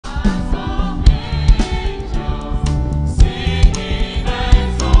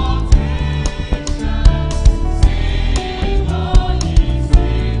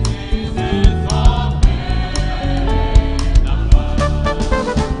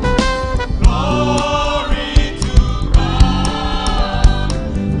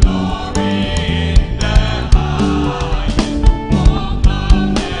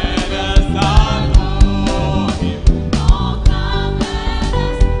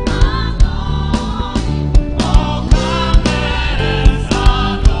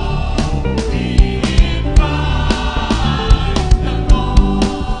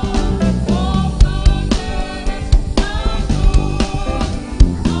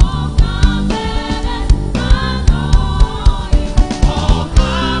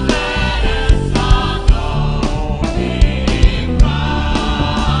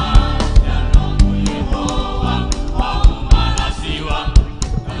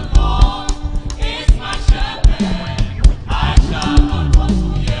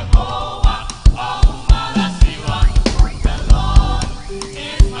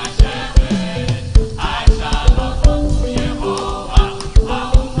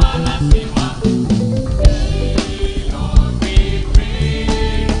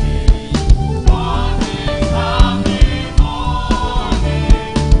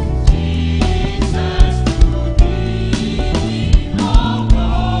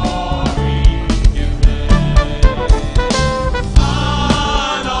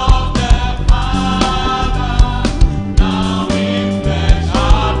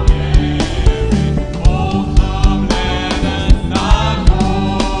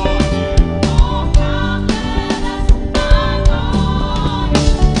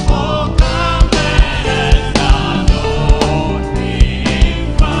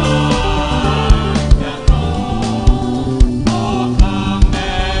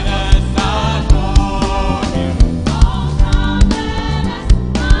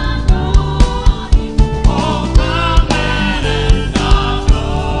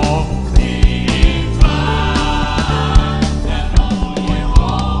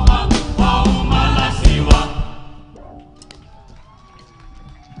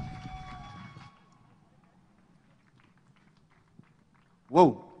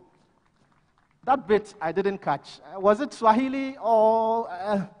That bit I didn't catch. Was it Swahili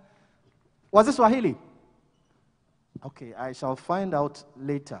or was it Swahili? Okay, I shall find out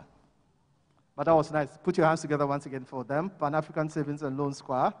later. But that was nice. Put your hands together once again for them. Pan-African Savings and Loan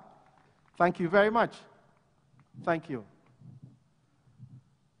Square. Thank you very much. Thank you.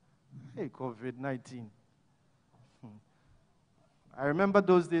 Hey, COVID-19. I remember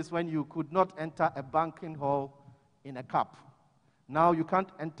those days when you could not enter a banking hall in a cap. Now you can't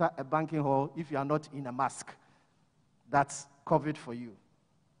enter a banking hall if you are not in a mask. That's COVID for you.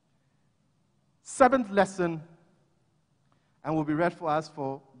 Seventh lesson, and will be read for us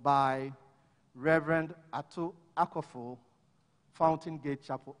by Reverend Ato Akofo, Fountain Gate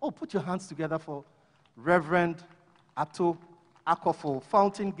Chapel. Oh, put your hands together for Reverend Ato Akofo,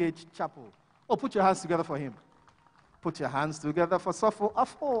 Fountain Gate Chapel. Oh, put your hands together for him. Put your hands together for Sofo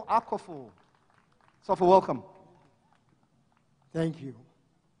Akofo. Sofo, welcome. Thank you.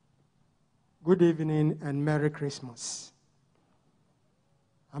 Good evening and Merry Christmas.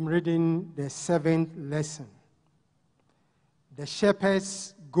 I'm reading the 7th lesson. The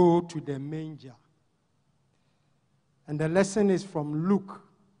shepherds go to the manger. And the lesson is from Luke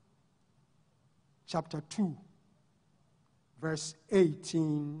chapter 2, verse 8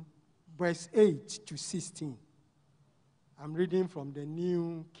 to 16. I'm reading from the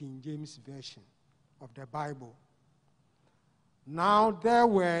New King James Version of the Bible. Now there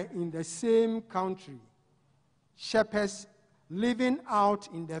were in the same country shepherds living out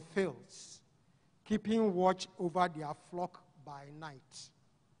in the fields, keeping watch over their flock by night.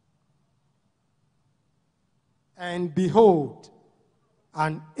 And behold,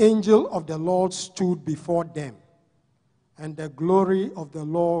 an angel of the Lord stood before them, and the glory of the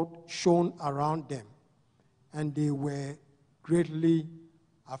Lord shone around them, and they were greatly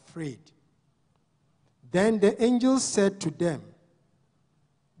afraid. Then the angel said to them,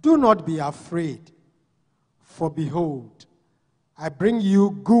 "Do not be afraid, for behold, I bring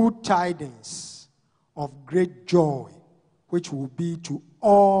you good tidings of great joy, which will be to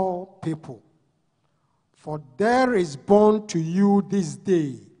all people. For there is born to you this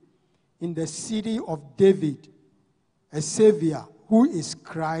day in the city of David a Savior, who is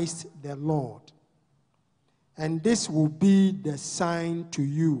Christ the Lord. And this will be the sign to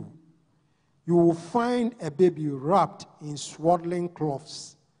you. You will find a baby wrapped in swaddling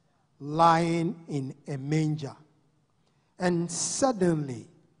cloths, lying in a manger." And suddenly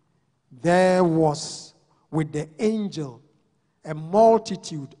there was with the angel a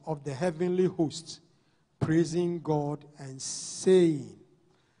multitude of the heavenly hosts, praising God and saying,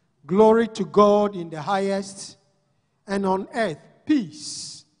 "Glory to God in the highest, and on earth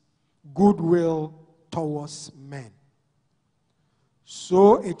peace, goodwill towards men."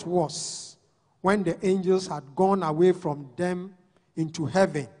 So it was, when the angels had gone away from them into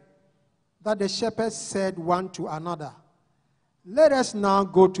heaven, that the shepherds said one to another, "Let us now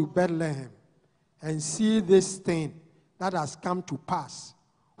go to Bethlehem and see this thing that has come to pass,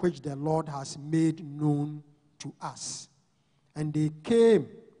 which the Lord has made known to us." And they came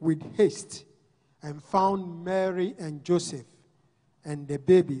with haste and found Mary and Joseph and the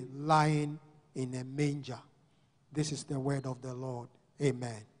baby lying in a manger. This is the word of the Lord.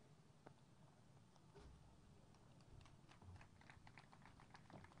 Amen.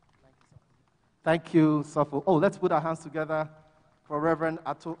 Thank you, Sofo. Oh, let's put our hands together for Reverend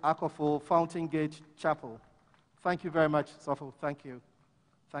Ato Akofo, Fountain Gate Chapel. Thank you very much, Sofo. Thank you.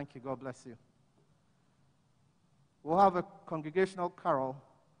 Thank you. God bless you. We'll have a congregational carol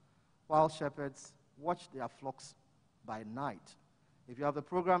while shepherds watch their flocks by night. If you have the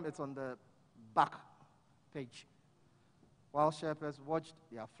program, it's on the back page. While shepherds watched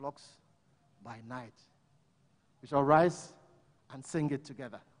their flocks by night. We shall rise and sing it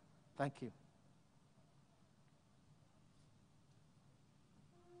together. Thank you.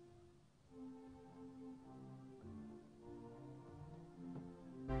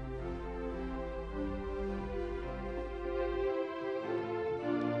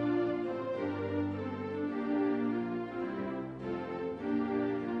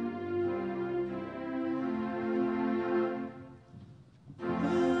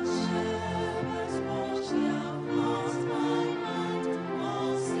 Shepherds watch their flocks by night,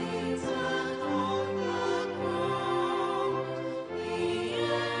 all seeds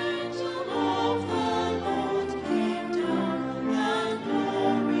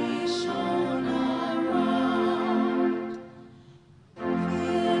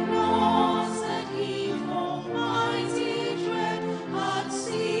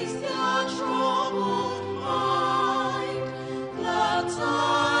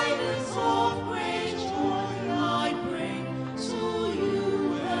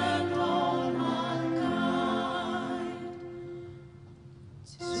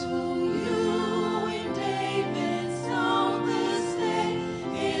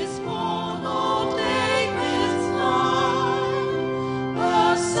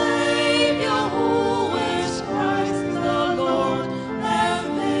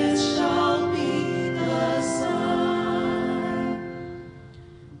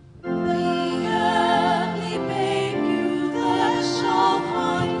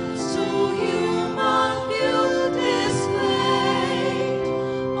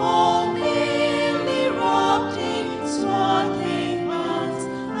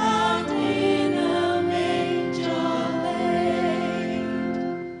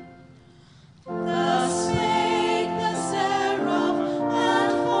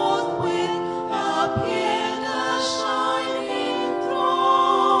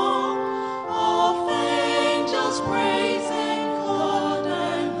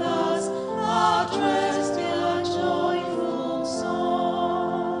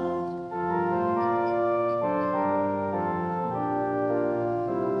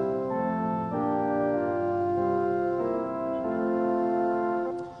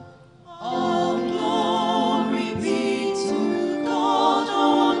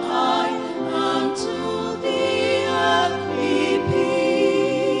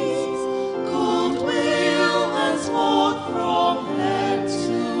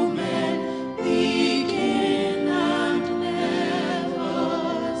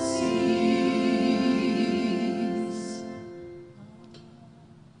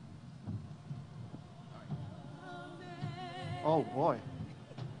Oh boy.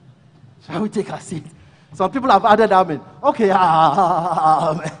 Shall we take our seat? Some people have added amen. Okay.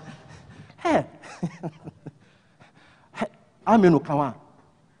 Amen. Hey. Amen. Come on.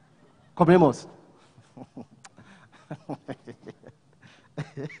 Comemos.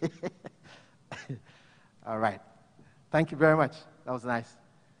 All right. Thank you very much. That was nice.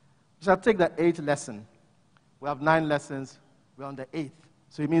 We shall take the 8th lesson. We have 9 lessons. We're on the 8th.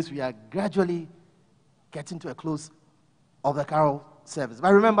 So it means we are gradually getting to a close of the carol service.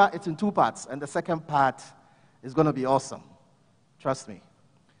 But remember, it's in 2 parts, and the second part is going to be awesome. Trust me.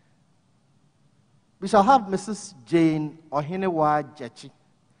 We shall have Mrs. Jane Ohinewa Jechi,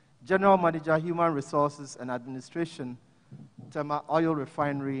 General Manager, Human Resources and Administration, Tema Oil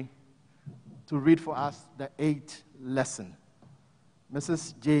Refinery, to read for us the 8th lesson.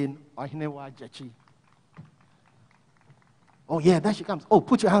 Mrs. Jane Ohinewa Jechi. Oh, yeah, there she comes. Oh,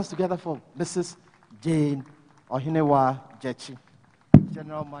 put your hands together for Mrs. Jane Ohinewa Jechi,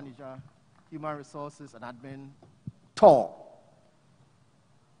 General Manager, Human Resources and Admin, TOR.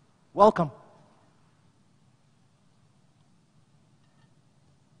 Welcome.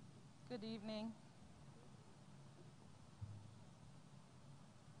 Good evening.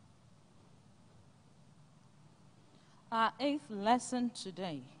 Our 8th lesson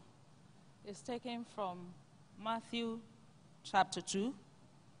today is taken from Matthew chapter 2,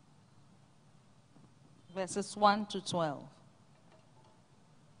 verses 1 to 12.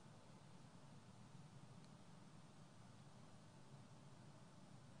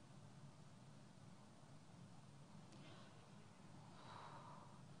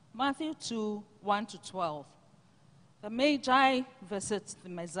 Matthew 2, 1 to 12. The Magi visit the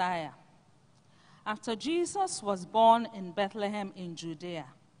Messiah. After Jesus was born in Bethlehem in Judea,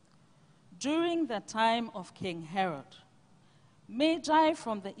 during the time of King Herod, Magi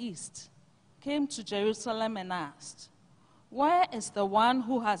from the east came to Jerusalem and asked, "Where is the one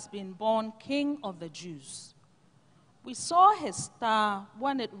who has been born King of the Jews? We saw his star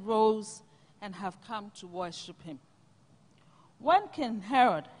when it rose and have come to worship him." When King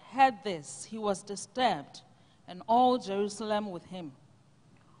Herod heard this, he was disturbed, and all Jerusalem with him.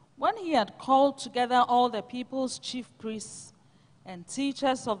 When he had called together all the people's chief priests and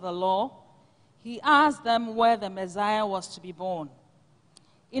teachers of the law, he asked them where the Messiah was to be born.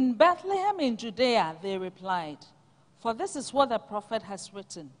 "In Bethlehem in Judea," they replied, "for this is what the prophet has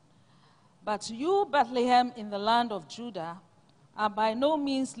written. But you, Bethlehem, in the land of Judah, are by no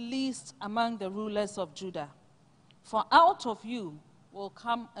means least among the rulers of Judah. For out of you will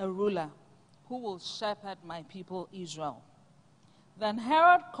come a ruler who will shepherd my people Israel." Then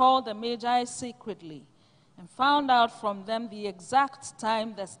Herod called the Magi secretly and found out from them the exact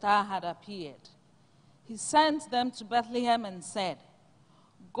time the star had appeared. He sent them to Bethlehem and said,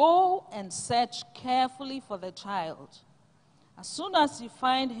 "Go and search carefully for the child. As soon as you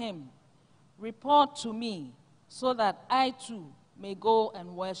find him, report to me so that I too may go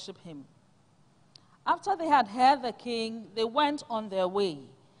and worship him." After they had heard the king, they went on their way,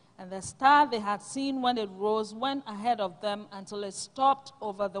 and the star they had seen when it rose went ahead of them until it stopped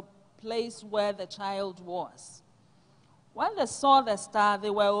over the place where the child was. When they saw the star, they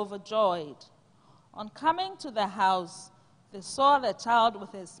were overjoyed. On coming to the house, they saw the child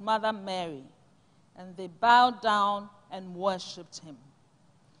with his mother Mary, and they bowed down and worshipped him.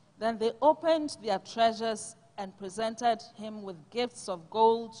 Then they opened their treasures and presented him with gifts of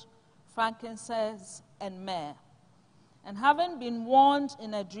gold, frankincense, and myrrh. And having been warned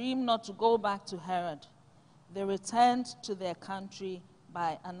in a dream not to go back to Herod, they returned to their country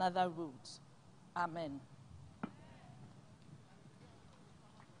by another route. Amen.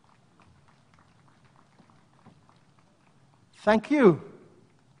 Thank you.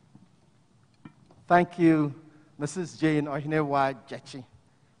 Thank you, Mrs. Jane Ohinewa Jechi.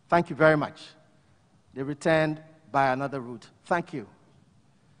 Thank you very much. They returned by another route. Thank you.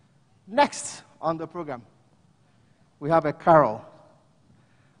 Next on the program, we have a carol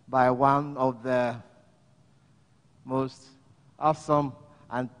by one of the most awesome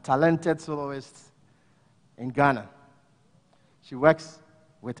and talented soloists in Ghana. She works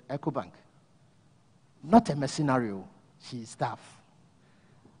with Ecobank. Not a mercenary, she's staff.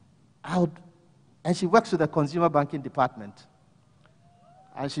 And she works with the consumer banking department.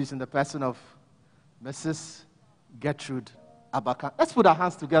 And she's in the person of Mrs. Gertrude Abaka. Let's put our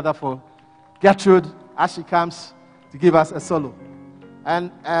hands together for Gertrude as she comes to give us a solo.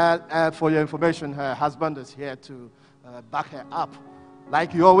 And for your information, her husband is here to back her up,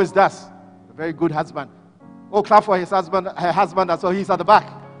 like he always does. A very good husband. Oh, clap for his husband, her husband as well. He's at the back.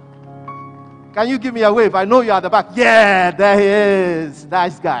 Can you give me a wave? I know you're at the back. Yeah, there he is.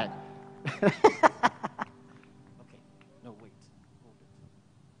 Nice guy. Okay. No, wait.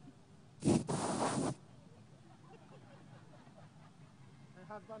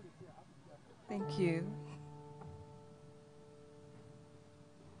 Hold it. Thank you.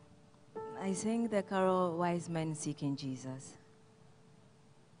 I sing the carol, Wise Men Seeking Jesus.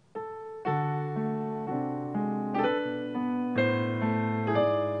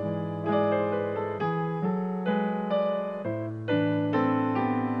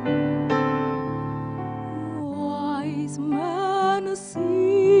 Wise men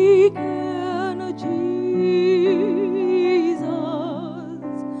seeking Jesus,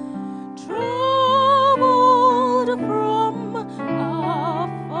 traveled from afar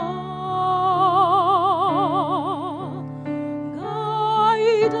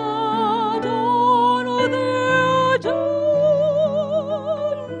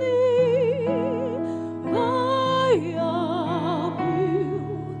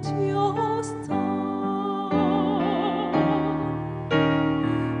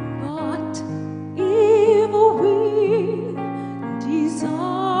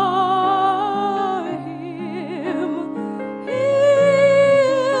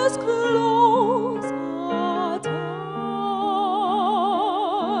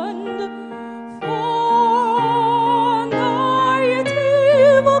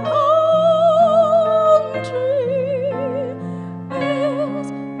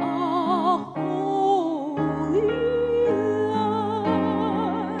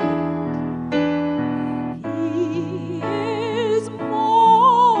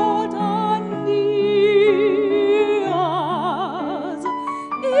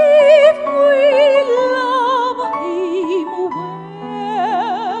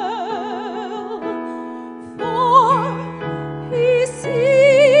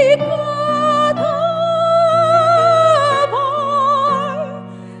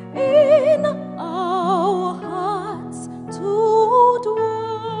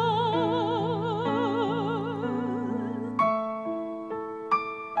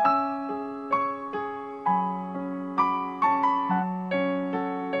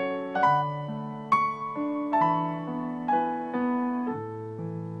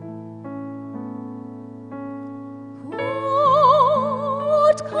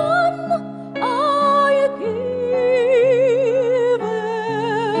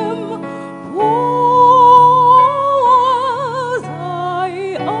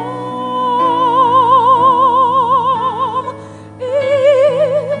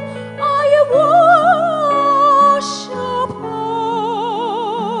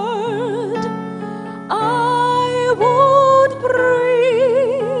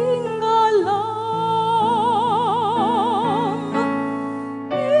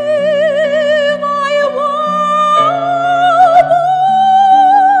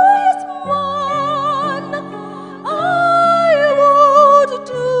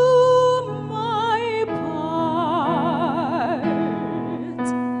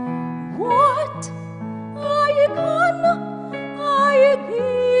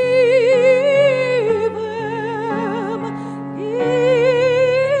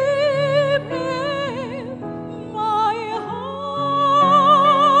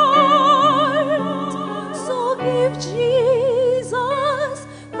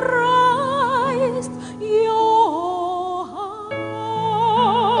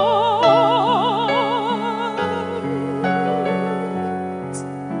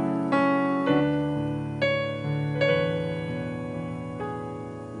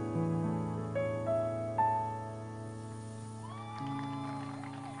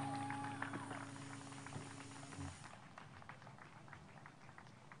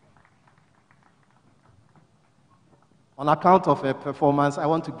On account of her performance, I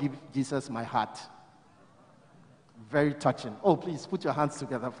want to give Jesus my heart. Very touching. Oh, please put your hands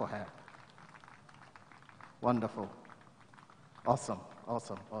together for her. Wonderful. Awesome,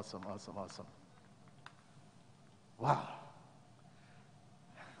 awesome, awesome, awesome, awesome. Wow.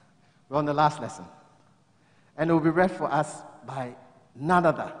 We're on the last lesson. And it will be read for us by none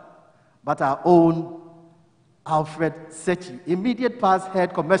other but our own Alfred Sechi, immediate past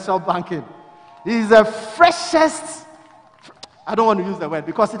head commercial banking. He's the freshest, I don't want to use the word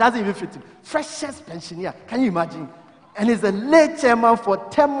because it doesn't even fit him, freshest pensioner. Can you imagine? And he's the late chairman for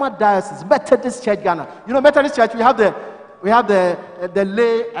Tema Diocese, Methodist Church Ghana. You know, Methodist Church, we have the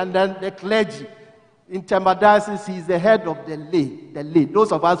lay and then the clergy. In Tema Diocese, he's the head of the lay.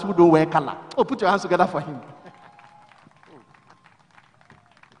 Those of us who don't wear color. Oh, put your hands together for him.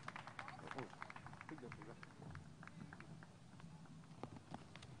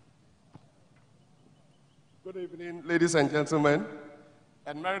 Good evening, ladies and gentlemen,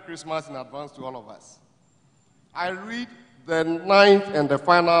 and Merry Christmas in advance to all of us. I read the 9th and the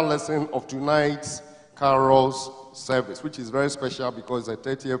final lesson of tonight's Carols service, which is very special because it's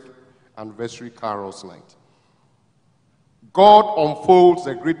the 30th anniversary Carols night. God unfolds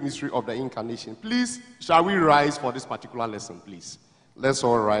the great mystery of the incarnation. Please, shall we rise for this particular lesson, please? Let's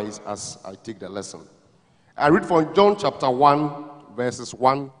all rise as I take the lesson. I read from John chapter 1, verses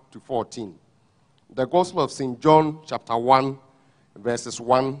 1 to 14. The Gospel of St. John chapter 1, verses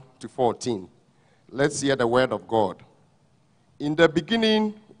 1 to 14. Let's hear the word of God. In the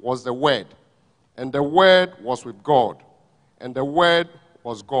beginning was the Word, and the Word was with God, and the Word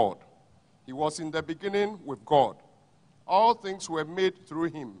was God. He was in the beginning with God. All things were made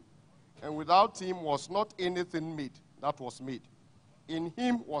through him, and without him was not anything made that was made. In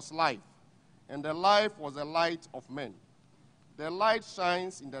him was life, and the life was the light of men. The light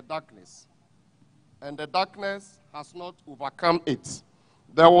shines in the darkness, and the darkness has not overcome it.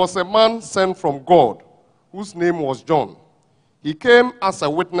 There was a man sent from God, whose name was John. He came as a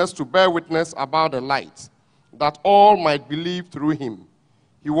witness to bear witness about the light, that all might believe through him.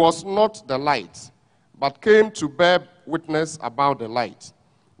 He was not the light, but came to bear witness about the light.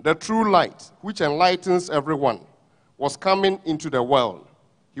 The true light, which enlightens everyone, was coming into the world.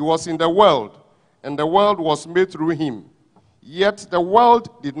 He was in the world, and the world was made through him. Yet the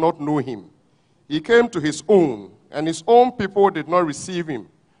world did not know him. He came to his own, and his own people did not receive him.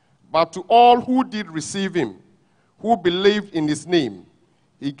 But to all who did receive him, who believed in his name,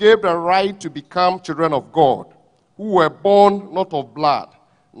 he gave the right to become children of God, who were born not of blood,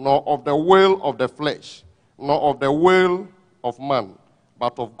 nor of the will of the flesh, nor of the will of man,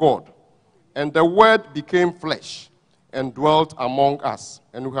 but of God. And the Word became flesh and dwelt among us,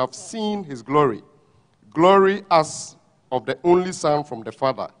 and we have seen his glory. Glory as of the only Son from the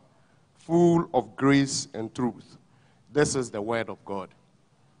Father, full of grace and truth. This is the word of God.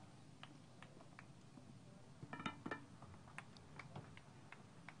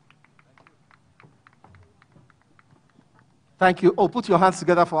 Thank you. Oh, put your hands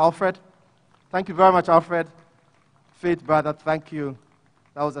together for Alfred. Thank you very much, Alfred. Faith, brother, thank you.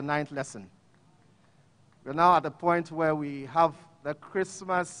 That was the 9th lesson. We're now at the point where we have the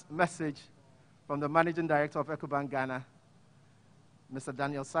Christmas message from the Managing Director of Ecobank Ghana, Mr.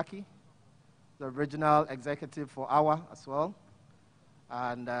 Daniel Saki, the original executive for AWA as well.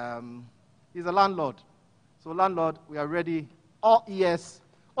 And he's a landlord. So landlord, we are ready. All ears.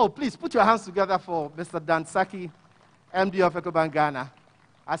 Oh, please put your hands together for Mr. Dan Saki, MD of Ecobank Ghana,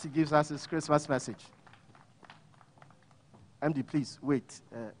 as he gives us his Christmas message. MD, please wait.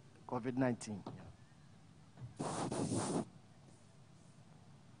 COVID-19.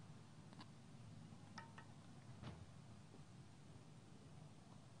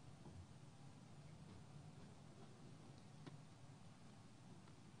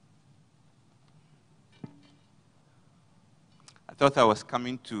 I thought I was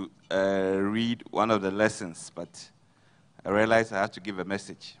coming to read one of the lessons, but I realized I have to give a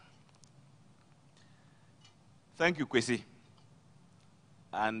message. Thank you, Kwesi.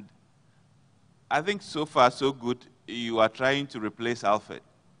 And I think so far, so good, you are trying to replace Alfred.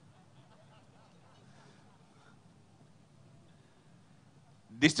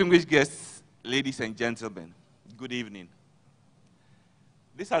 Distinguished guests, ladies and gentlemen, good evening.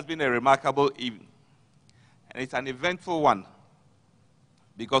 This has been a remarkable evening, and it's an eventful one,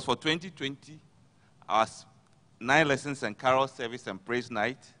 because for 2020, our 9 lessons and carol service and praise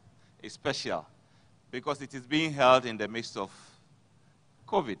night is special, because it is being held in the midst of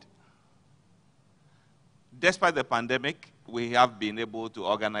COVID. Despite the pandemic, we have been able to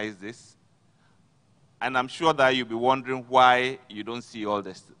organize this, and I'm sure that you'll be wondering why you don't see all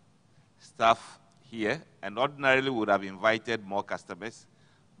the staff here, and ordinarily would have invited more customers,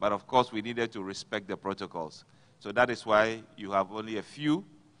 but of course we needed to respect the protocols. So that is why you have only a few,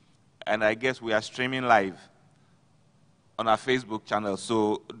 and I guess we are streaming live on our Facebook channel,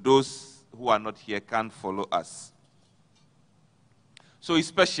 so those who are not here can follow us. So it's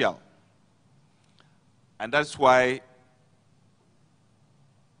special, and that's why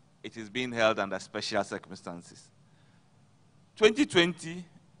it is being held under special circumstances. 2020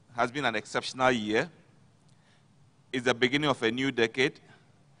 has been an exceptional year. It's the beginning of a new decade,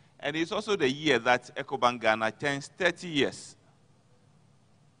 and it's also the year that Ecobank Ghana turns 30 years.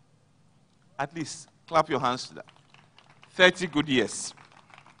 At least, clap your hands to that. 30 good years.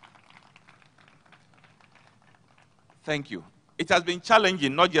 Thank you. It has been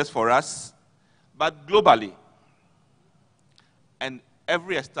challenging, not just for us, but globally. And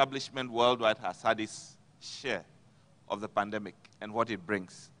every establishment worldwide has had its share of the pandemic and what it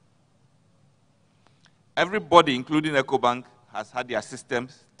brings. Everybody, including Ecobank, has had their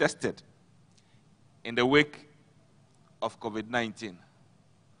systems tested in the wake of COVID-19.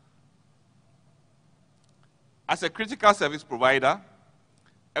 As a critical service provider,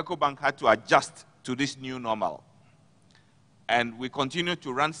 Ecobank had to adjust to this new normal. And we continue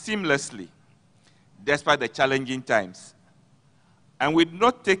to run seamlessly despite the challenging times. And we do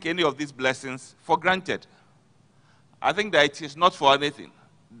not take any of these blessings for granted. I think that it is not for anything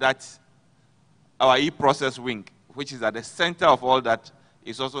that our e-process wing, which is at the center of all that,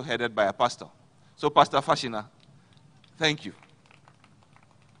 is also headed by a pastor. So Pastor Fashina, thank you.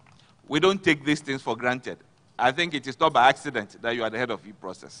 We don't take these things for granted. I think it is not by accident that you are the head of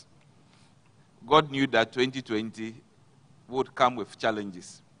e-process. God knew that 2020 would come with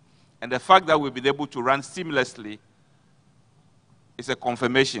challenges. And the fact that we've been able to run seamlessly is a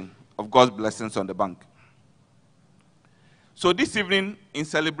confirmation of God's blessings on the bank. So this evening, in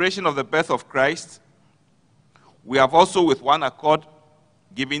celebration of the birth of Christ, we have also with one accord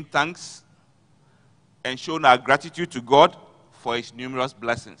given thanks and shown our gratitude to God for his numerous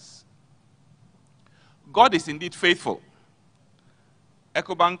blessings. God is indeed faithful.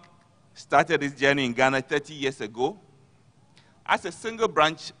 Ecobank started its journey in Ghana 30 years ago as a single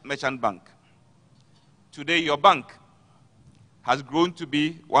branch merchant bank. Today, your bank has grown to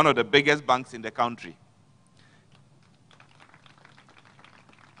be one of the biggest banks in the country.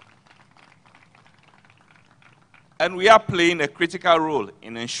 And we are playing a critical role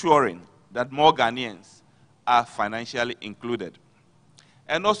in ensuring that more Ghanaians are financially included,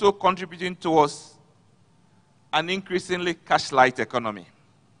 and also contributing towards an increasingly cash-light economy.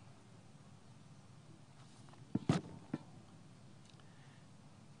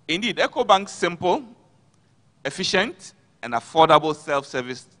 Indeed, Ecobank's simple, efficient, and affordable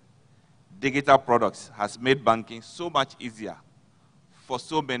self-service digital products has made banking so much easier for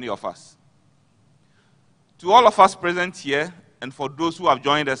so many of us. To all of us present here, and for those who have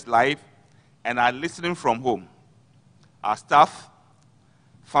joined us live and are listening from home, our staff,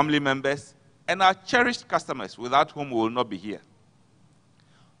 family members, and our cherished customers without whom we will not be here,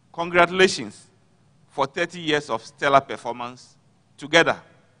 congratulations for 30 years of stellar performance together.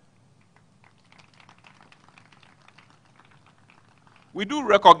 We do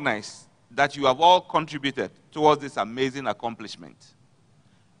recognize that you have all contributed towards this amazing accomplishment,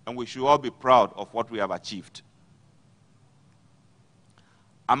 and we should all be proud of what we have achieved.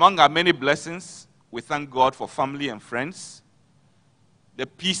 Among our many blessings, we thank God for family and friends, the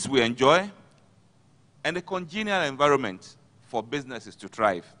peace we enjoy, and the congenial environment for businesses to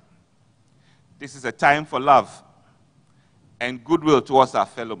thrive. This is a time for love and goodwill towards our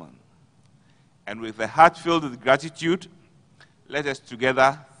fellow man. And with a heart filled with gratitude, let us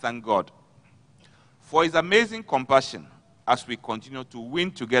together thank God for his amazing compassion as we continue to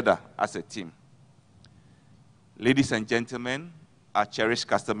win together as a team. Ladies and gentlemen, our cherished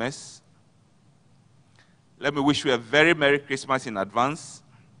customers, let me wish you a very Merry Christmas in advance.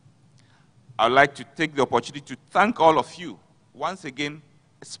 I would like to take the opportunity to thank all of you once again,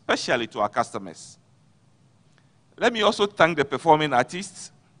 especially to our customers. Let me also thank the performing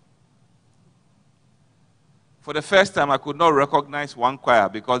artists. For the first time, I could not recognize one choir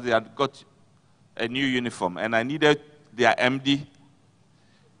because they had got a new uniform, and I needed their MD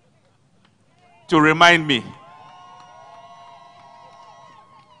to remind me.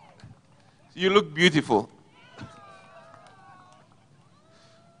 You look beautiful.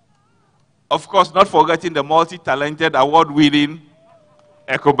 Of course, not forgetting the multi-talented, award-winning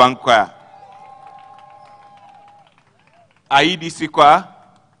Ecobank choir. IEDC choir,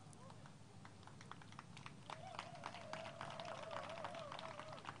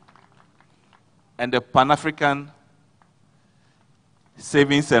 and the Pan-African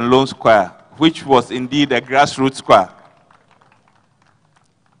Savings and Loans Choir, which was indeed a grassroots choir.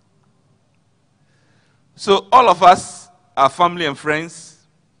 So all of us, our family and friends,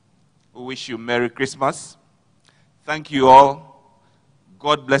 we wish you Merry Christmas. Thank you all.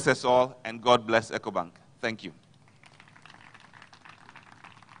 God bless us all, and God bless Ecobank. Thank you.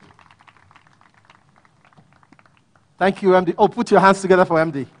 Thank you, MD. Oh, put your hands together for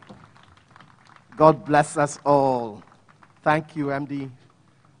MD. God bless us all. Thank you, MD.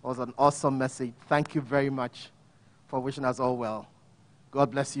 It was an awesome message. Thank you very much for wishing us all well.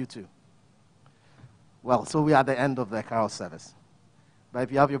 God bless you too. Well, so we are at the end of the carol service. But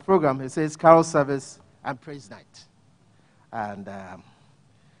if you have your program, it says carol service and praise night. And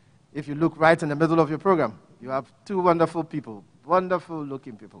if you look right in the middle of your program, you have two wonderful people, wonderful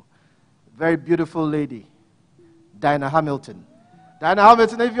looking people. Very beautiful lady, Dinah Hamilton. Dinah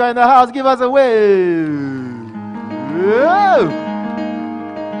Hamilton, if you're in the house, give us a wave. Whoa.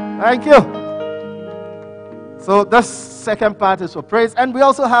 Thank you. So the second part is for praise. And we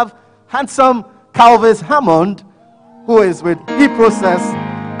also have handsome Calvis Hammond, who is with E-Process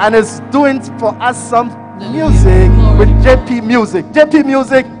and is doing for us some music with JP Music. JP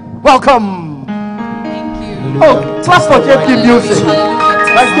Music, welcome. Thank you. Oh, class for JP Music.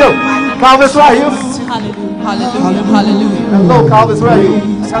 Thank you. Calvis, where are you? Hallelujah. Hallelujah. Hallelujah. Hello, Calvis, where are you? I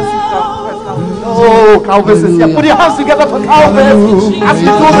can't see Calvis. Oh, Calvis is here. Put your hands together for Calvis as we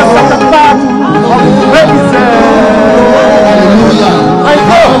do the second part of praise. Thank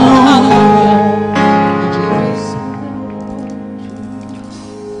you.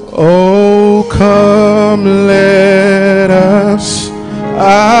 Oh, come, let us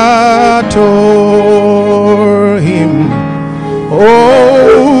adore him.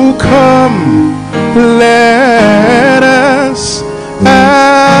 Oh, come, let us adore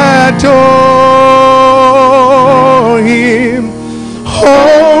him.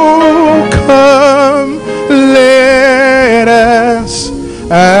 Oh, come, let us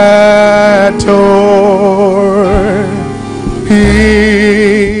adore him,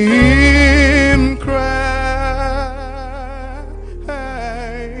 Christ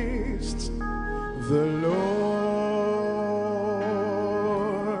the Lord.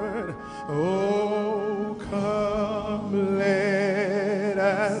 Oh, come, let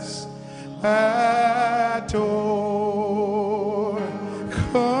us adore.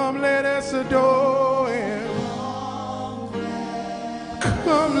 Come, let us adore him.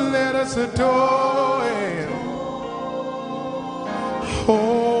 Come, let us adore him. Oh,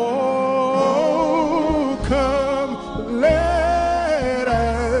 come, let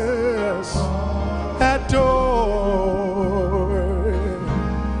us adore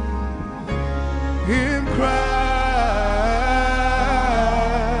him, Christ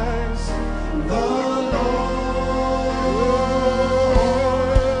the Lord.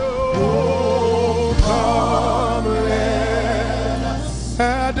 Oh, come, let us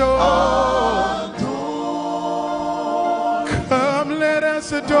adore. Come, let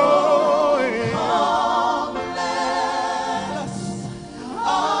us adore him. Come, let us adore.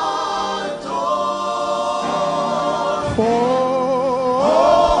 Oh,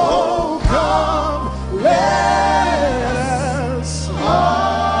 come, let us adore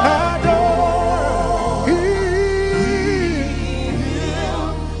him,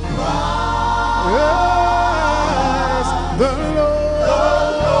 Christ the Lord.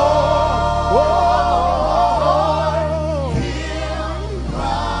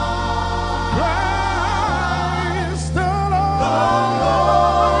 Christ the Lord,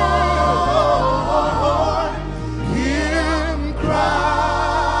 him Christ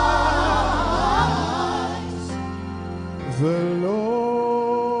the Lord.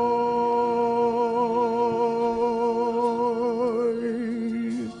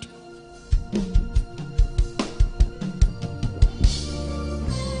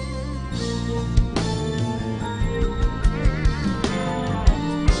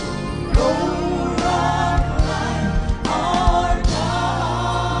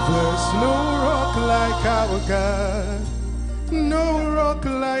 There's no rock like our God, no rock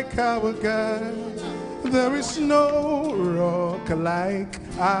like our God. There is no rock like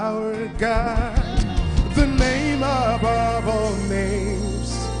our God. The name above all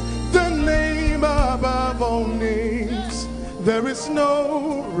names, the name above all names. There is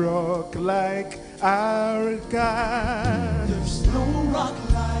no rock like our God. There's no rock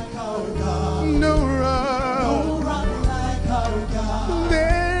like our God. No rock like our God.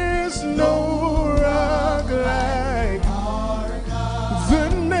 There's no rock like our God. The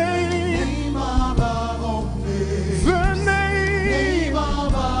name above all names. The name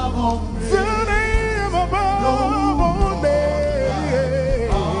above all names. The name above all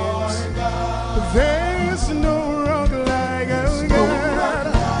names. Our God.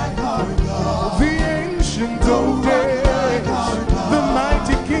 old days. The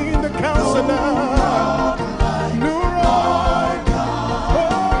mighty King, the Counselor. New Rock.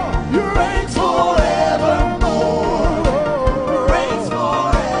 Oh, you reign forevermore. Reigns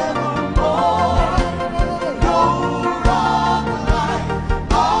forevermore. No rock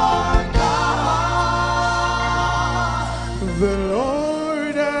like our God. The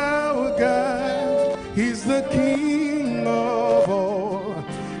Lord our God, He's the King of all,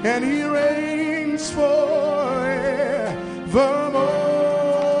 and He reigns forevermore.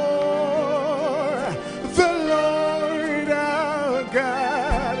 The Lord our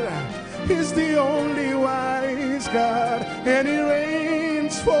God is the only wise God, and He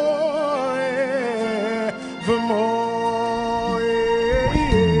reigns forevermore.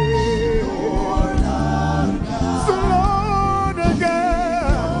 The Lord our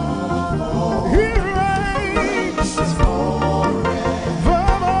God, He reigns forevermore.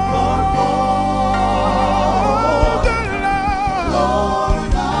 The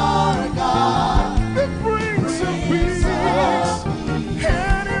Lord our God, the Prince of Peace,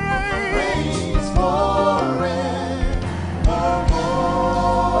 and He reigns forevermore.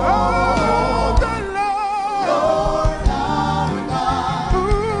 Oh, the Lord our God,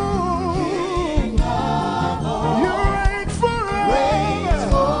 ooh, King of all, you reign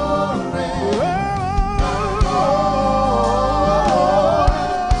forever. reigns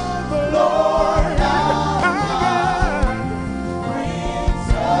The Lord our God, Prince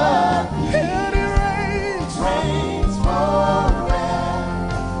of and He reigns. reigns forevermore.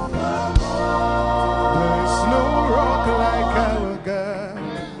 There's no rock like our God.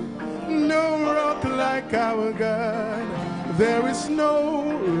 No rock like our God. There is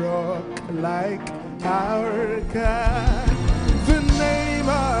no rock like our God. The name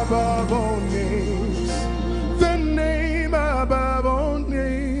above all names. The name above all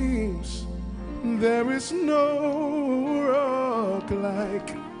names. There is no rock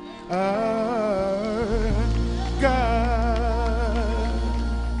like our God.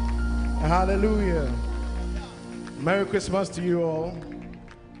 Hallelujah. Merry Christmas to you all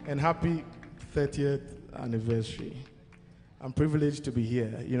and happy 30th anniversary. I'm privileged to be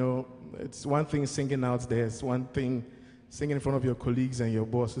here. You know, it's one thing singing out there, it's one thing singing in front of your colleagues and your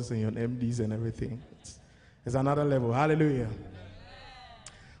bosses and your MDs and everything. It's another level. Hallelujah.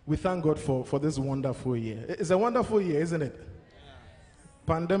 We thank God for this wonderful year. It's a wonderful year, isn't it?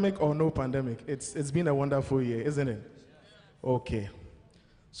 Pandemic or no pandemic, it's been a wonderful year, isn't it? Okay.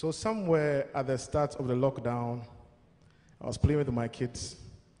 So somewhere at the start of the lockdown, I was playing with my kids.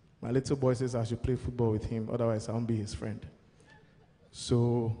 My little boy says I should play football with him, otherwise I won't be his friend.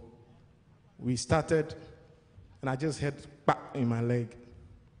 So we started, and I just had back in my leg.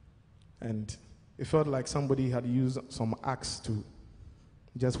 And it felt like somebody had used some axe to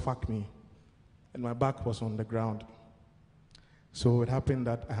just whack me. And my back was on the ground. So it happened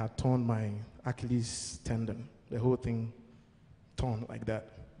that I had torn my Achilles tendon, the whole thing torn like that.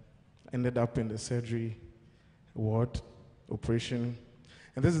 Ended up in the surgery ward, operation.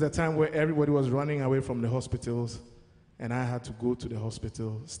 And this is the time where everybody was running away from the hospitals, and I had to go to the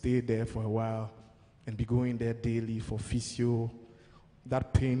hospital, stay there for a while, and be going there daily for physio,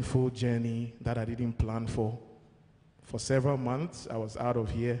 that painful journey that I didn't plan for. For several months, I was out of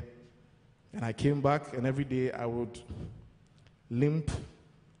here, and I came back, and every day I would limp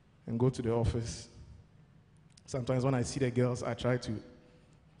and go to the office. Sometimes when I see the girls, I try to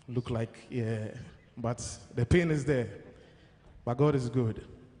look like, yeah, but the pain is there. But God is good.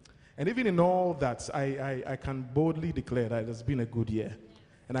 And even in all that, I can boldly declare that it has been a good year.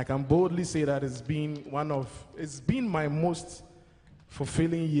 And I can boldly say that it's been my most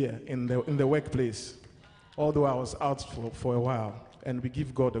fulfilling year in the workplace, although I was out for a while. And we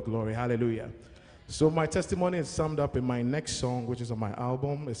give God the glory. Hallelujah. So my testimony is summed up in my next song, which is on my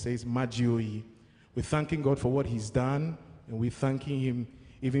album. It says, Magioi. We're thanking God for what He's done, and we're thanking Him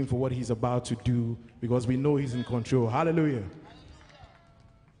even for what He's about to do, because we know He's in control. Hallelujah.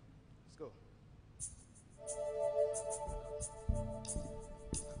 Let's go.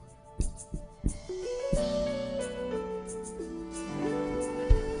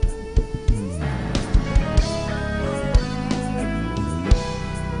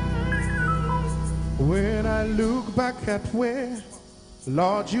 When I look back at where,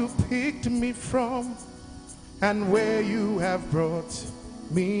 Lord, you picked me from, and where you have brought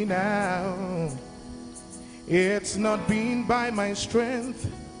me now, it's not been by my strength,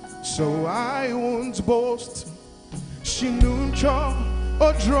 so I won't boast. Shinuncho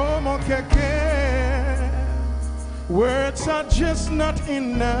odromo keke. Words are just not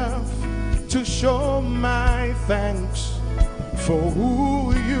enough to show my thanks for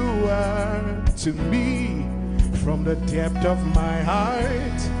who you are to me. From the depth of my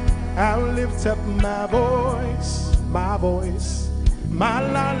heart, I'll lift up my voice, my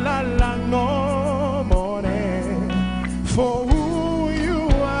la la la no morning, for who you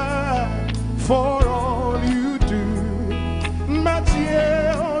are, for all you do, my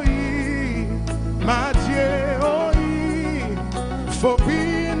dear, for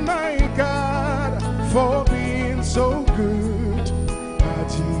being my God, for being so good,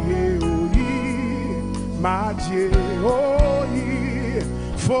 my dear,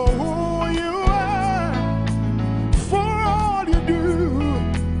 for who you are, for all you do,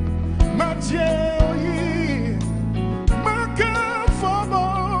 my dear, my God,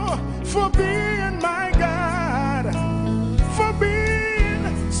 for being my God, for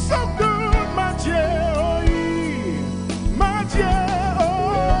being so good, my dear, my dear.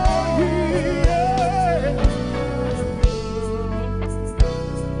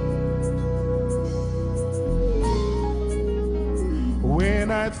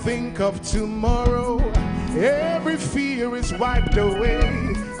 When I think of tomorrow, every fear is wiped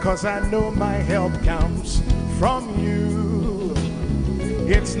away, 'cause I know my help comes from you.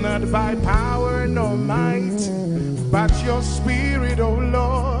 It's not by power nor might, but your spirit, oh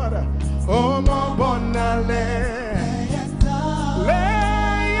Lord. Oh, my bonale.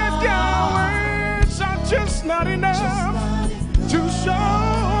 Lay it down, words are just not enough to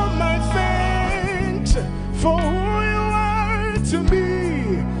show my thanks for who you are to me.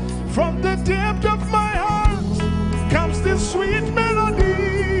 From the depth of my heart comes this sweet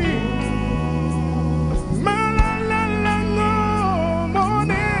melody. Ma la la la no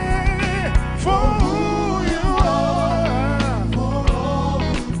morning, for who you are,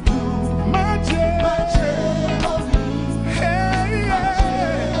 my dear. Hey,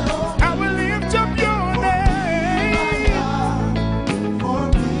 yeah. I will lift up your name,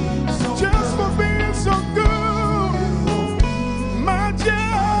 just for being so good, my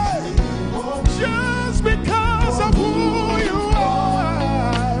dear. Just because of who you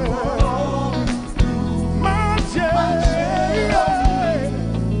are, my dear,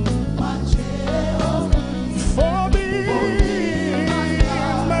 for being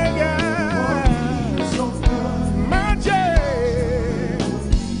my God, my dear,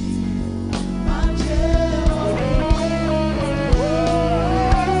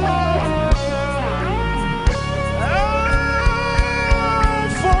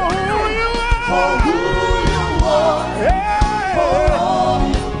 for who you are.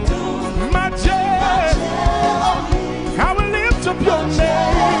 My dear, I will lift up your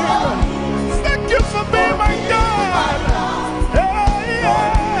name. Thank you for being my God.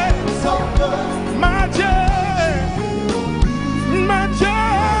 My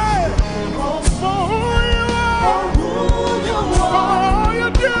dear, for who you are, for all you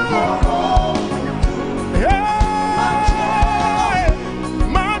do.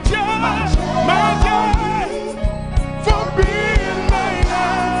 My dear, for being my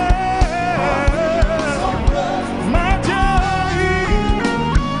God, my dear.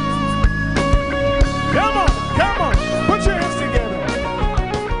 Come on, put your hands together.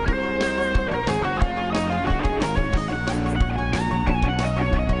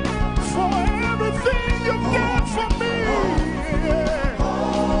 For everything you've done for me,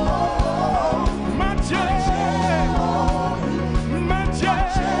 my dear,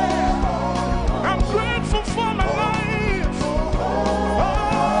 I'm grateful for my life. Oh,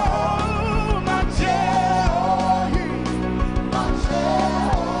 my dear,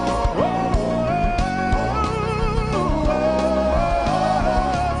 oh,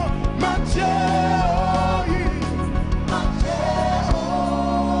 my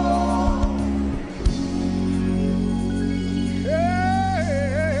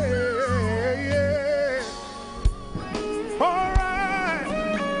all right,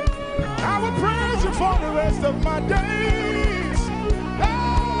 I will praise you for the rest of my days.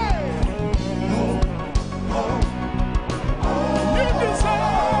 Hey, you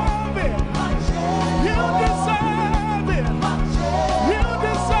deserve it. You deserve it. You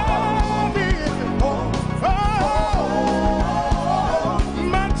deserve it. Oh,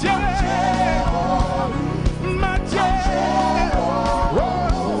 my dear, my dear.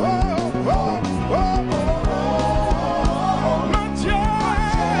 My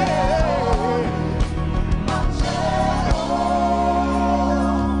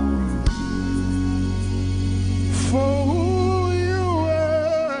for who you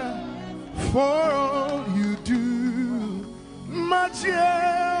are, for all you do, my dear,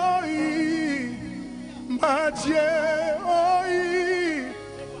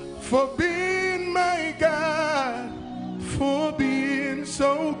 for being my God, for being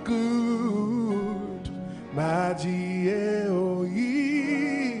so good, my Magie, oh,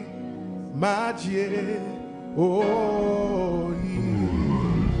 ye, Magie, oh,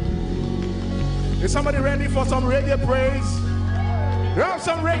 ye. Is somebody ready for some reggae praise? There are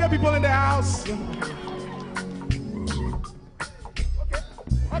some reggae people in the house.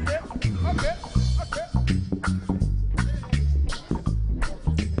 Okay.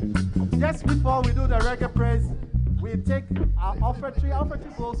 Just before we do the reggae praise, we take our offertory.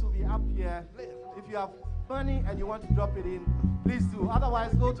 Offertory bowls will be up here. If you have money and you want to drop it in, please do.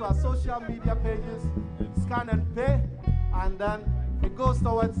 Otherwise, go to our social media pages, scan and pay, and then it goes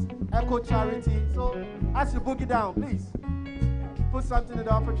towards Echo Charity. So as you book it down, please put something in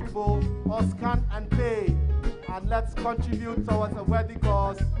the offertory bowl or scan and pay, and let's contribute towards a worthy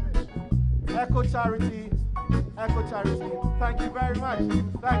cause. Echo Charity. Echo Charity. Thank you very much.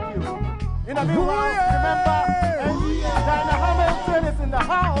 Thank you. In the meanwhile, remember, Diana Hamilton is in the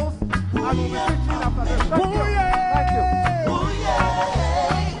house and will be preaching after this. Thank you. Thank you.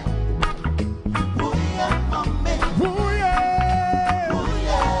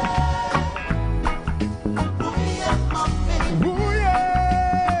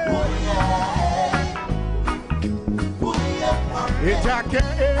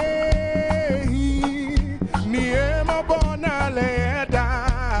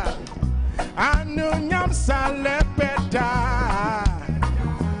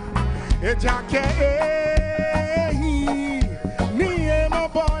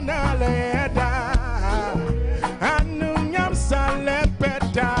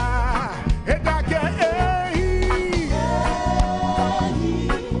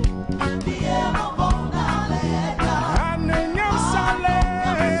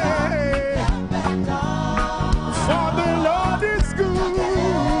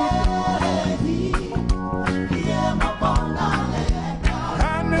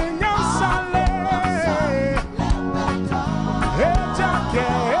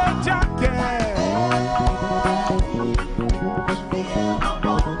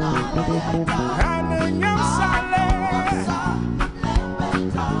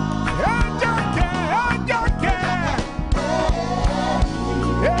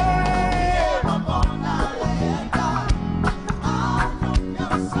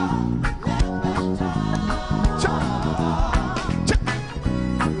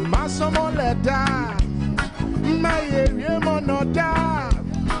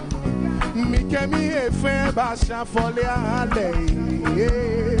 Basha fole ale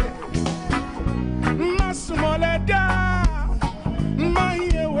Masmoleda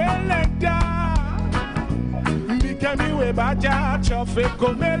Maye weleda Mikami we baja chofe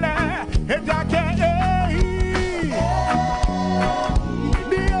komele Edake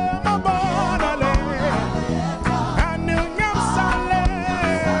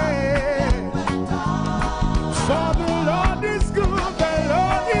For the Lord is good, the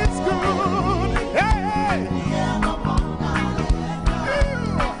Lord is good. Hey.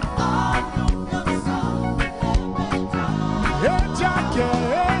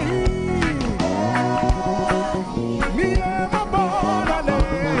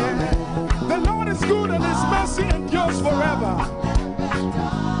 The Lord is good and his mercy endures forever.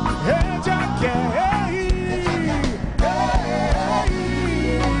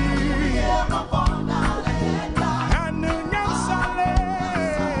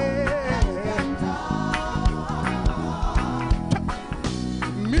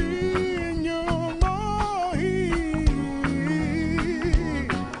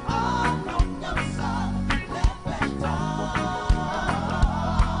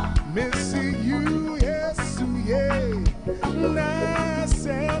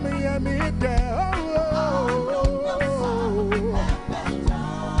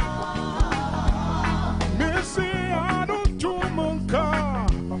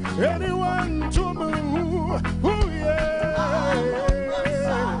 Anyone to move, oh yeah.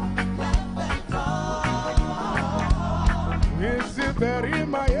 Is it very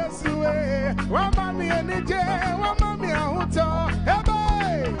my way? Wamami any day, wamami auto, hey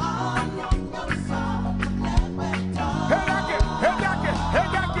boy. Hey Jackie.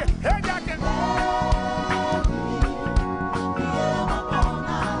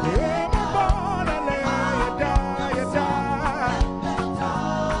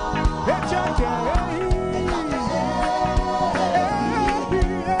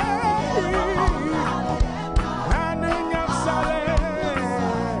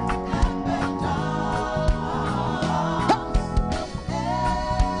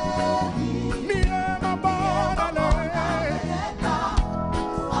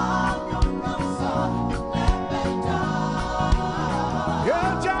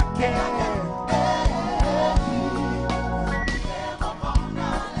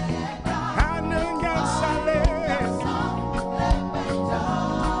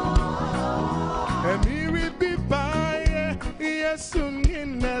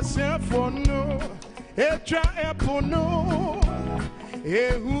 etra epono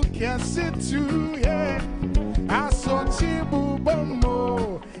ehu kesitu ye asoti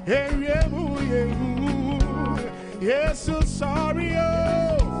bubomo eyemu yehu yesu sorry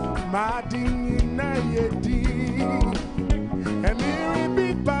oh madini na yedi emiri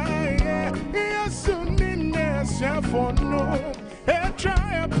bibaye yesu nine sefono etra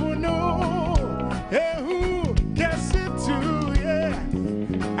epono ehu kesitu ye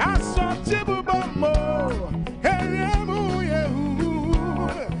asoti bubomo eyemu yehu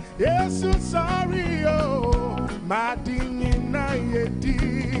yesu sorry oh madini na yedi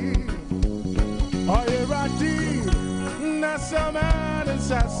oyeradi nasamana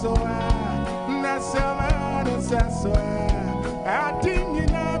sasoa nasamana sasoa adini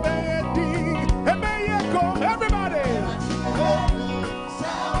na bedi ebeyeko everybody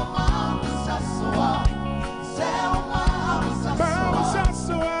selma sasoa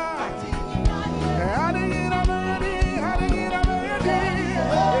sasoa adini na bedi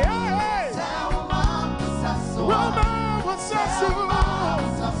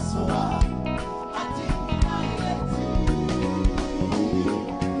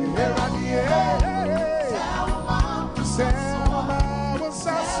selma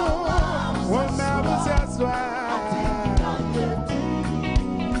sasoa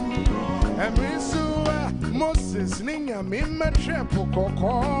Moses ninga mima trepo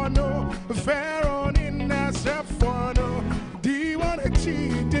kokono Pharaoh nina sefono di wanna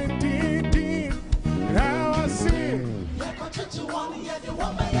cheat and now I see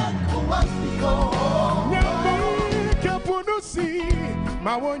Nyami kapunusi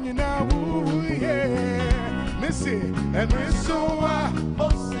mawonyi na wuye Missy and Risuwa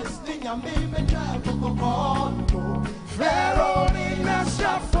Moses ninga mima trepo kokono Pharaoh nina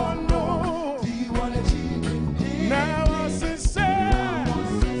sefono now I say,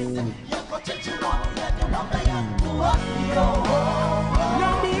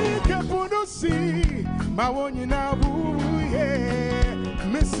 Nami kapunusi mawonyi na buye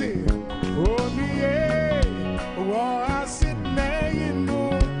missy oh me wo asit na yinu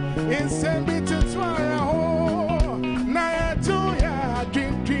insembi tutwaya ho na eto ya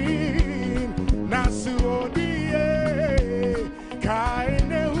dream na suodie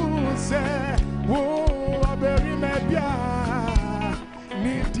kaine use wo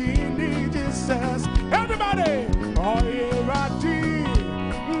Jesus. Everybody, oh Irati,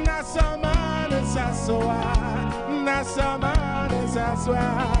 Nasamana Sasoa, Nasamana Sasoa,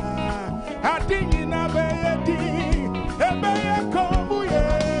 I think in a bayadi, a bayakobuye,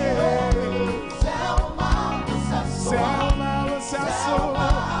 Selma Sasso,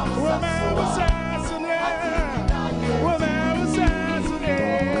 woman was assassinated, woman was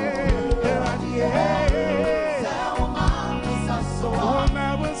assassinated,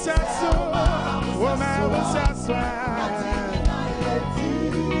 woman was assassinated. Woman was a swag.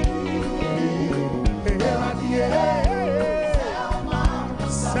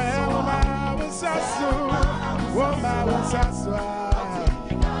 Selma was a swag. Woman was a swag.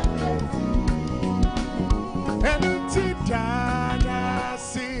 And until Dana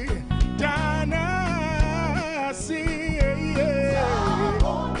see,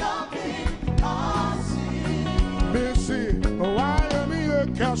 Missy, why am I a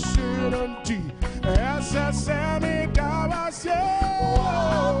cashier? Essa semi dawase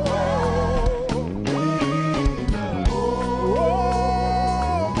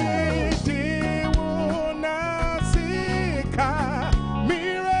oh biti unasika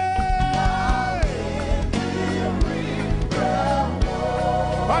mire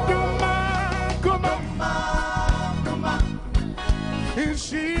aduma kuma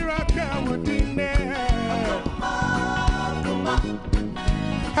ishira kawudine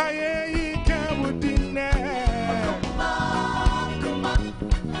haye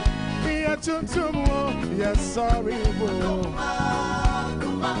yes, sorry,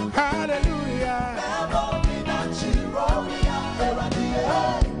 hallelujah,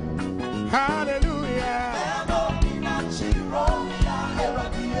 hallelujah,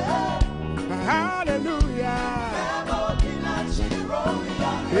 hallelujah,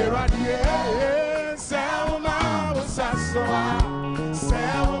 Selma was a soa,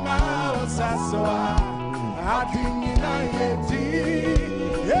 I think in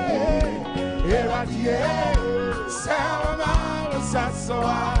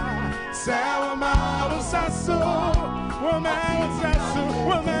Selma was a so, woman was a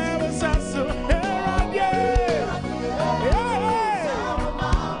so,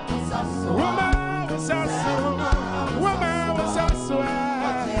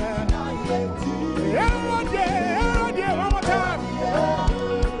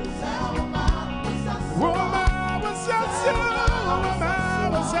 Whoa.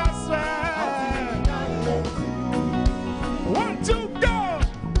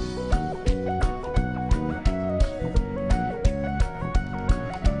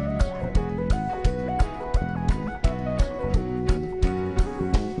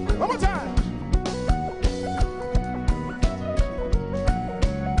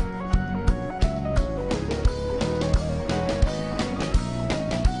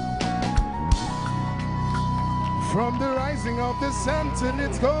 From the rising of the sun till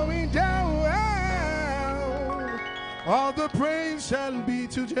it's going down, all the praise shall be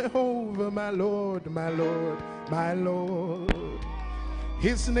to Jehovah, my Lord, my Lord, my Lord.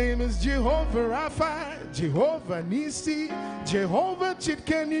 His name is Jehovah Rapha, Jehovah Nisi, Jehovah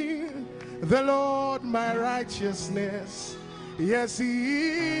Chidkeni, the Lord my righteousness. Yes,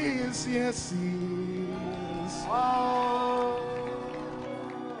 he is, yes, he is. Oh.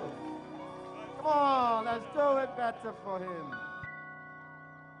 Come on, let's do it better for him.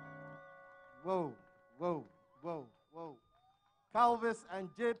 Whoa, whoa, whoa, whoa. Calvis and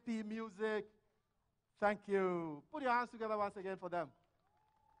JP Music, thank you. Put your hands together once again for them.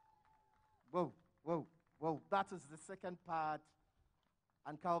 Whoa, whoa, whoa. That is the second part.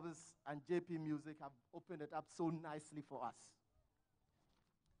 And Calvis and JP Music have opened it up so nicely for us.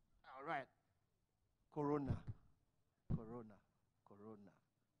 All right. Corona. Corona. Corona.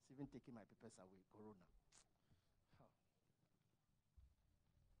 It's even taking my papers away. Corona.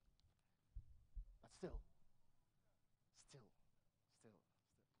 But still.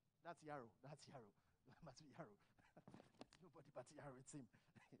 That's Yarrow. That's Yarrow. That must be Yarrow. It's nobody but Yarrow. It's him.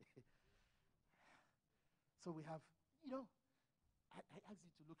 So we have, I asked you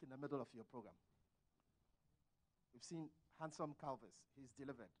to look in the middle of your program. We've seen handsome Calvis. He's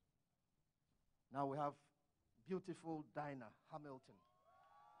delivered. Now we have beautiful Dinah Hamilton.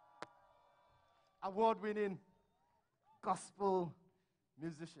 Award-winning gospel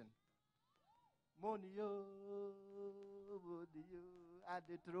musician. Monio, I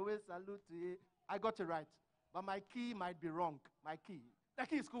did throw a salute to you. I got it right, but my key might be wrong. My key. The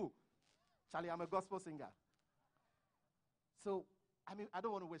key is cool. Charlie, I'm a gospel singer. So, I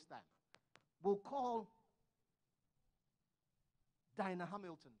don't want to waste time. We'll call Dinah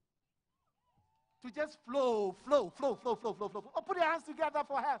Hamilton to just flow. Oh, put your hands together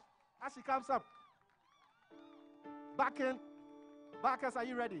for her as she comes up. Backers, are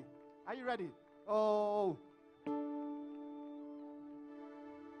you ready? Are you ready? Oh,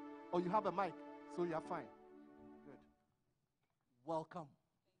 you have a mic, so you're fine. Good. Welcome.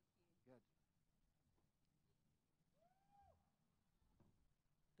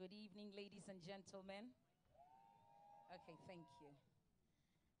 Good evening, ladies and gentlemen. Okay, thank you.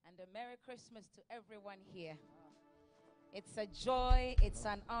 And a Merry Christmas to everyone here. It's a joy, it's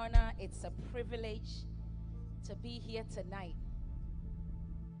an honor, it's a privilege to be here tonight.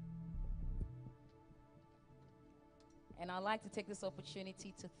 And I'd like to take this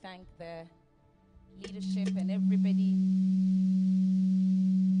opportunity to thank the leadership and everybody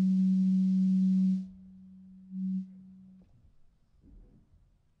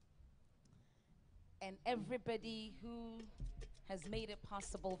who has made it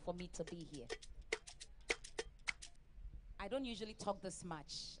possible for me to be here. I don't usually talk this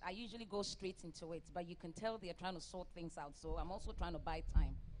much. I usually go straight into it, but you can tell they're trying to sort things out, so I'm also trying to buy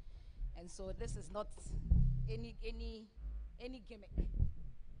time. And so this is not any gimmick.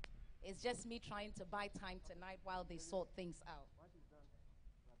 It's just me trying to buy time tonight while they sort things out.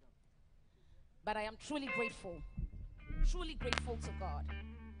 But I am truly grateful to God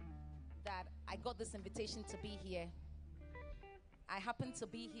that I got this invitation to be here. I happen to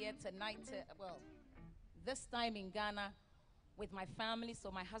be here tonight, this time in Ghana with my family.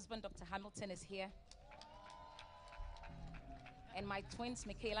 So my husband, Dr. Hamilton, is here. And my twins,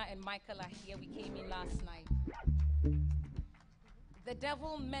 Michaela and Michael, are here. We came in last night. The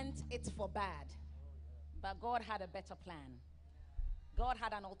devil meant it for bad, but God had a better plan. God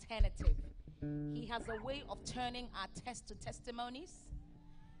had an alternative. He has a way of turning our tests to testimonies.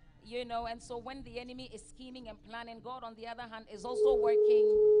 And so when the enemy is scheming and planning, God, on the other hand, is also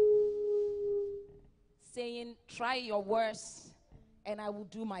working, saying, try your worst, and I will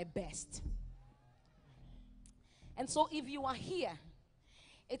do my best. And so if you are here,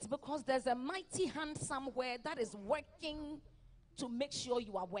 it's because there's a mighty hand somewhere that is working to make sure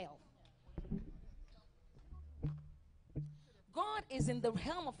you are well. God is in the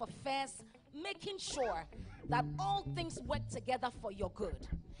realm of affairs, making sure that all things work together for your good.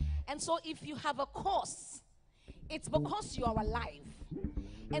 And so if you have a cause, it's because you are alive.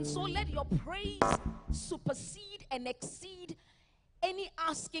 And so let your praise supersede and exceed any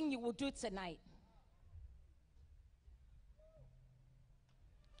asking you will do tonight.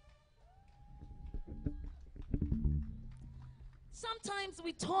 Sometimes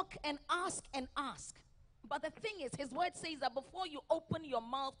we talk and ask, but the thing is, his word says that before you open your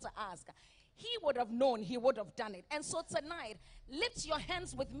mouth to ask, he would have known, he would have done it. And so tonight, lift your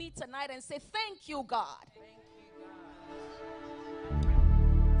hands with me tonight and say, thank you, God.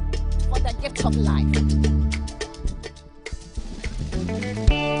 For the gift of life.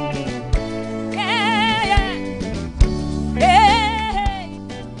 Yeah.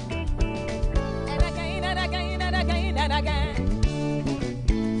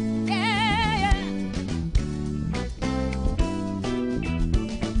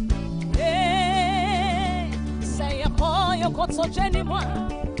 koto jeni mo.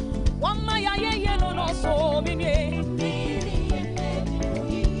 Wama ya ye no no so mini.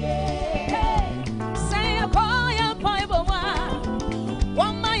 Say a koya paibo wa.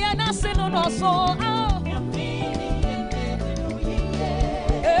 Wama ya na se no no so.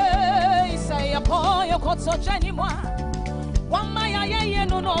 Hey, say a koya koto jeni mo. Wama ya ye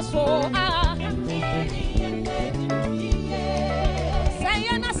no no so. Say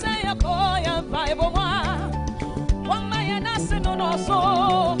a na say a koya paibo wa. Wama ya na se no no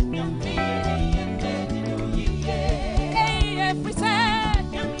so.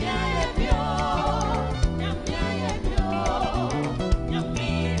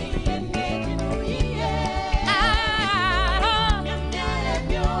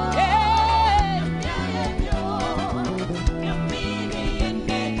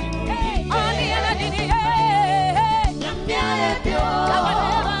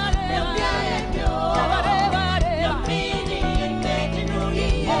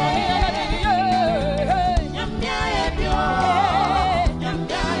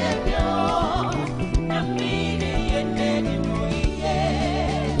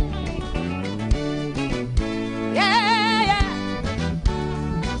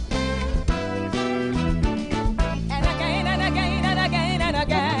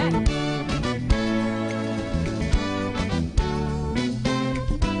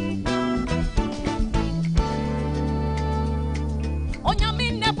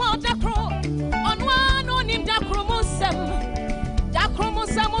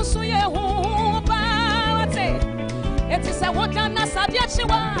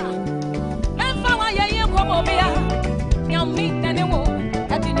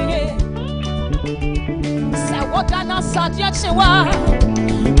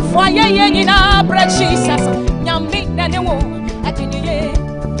 Jesus, Yammy, and you at the year.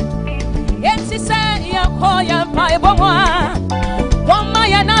 Yes, he said, you call your Bible one. One my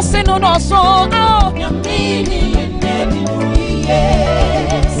and I say no, no, so.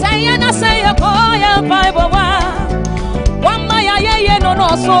 Say, and I say, you call your Bible one. One my, yeah, no,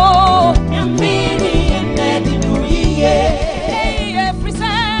 no, so.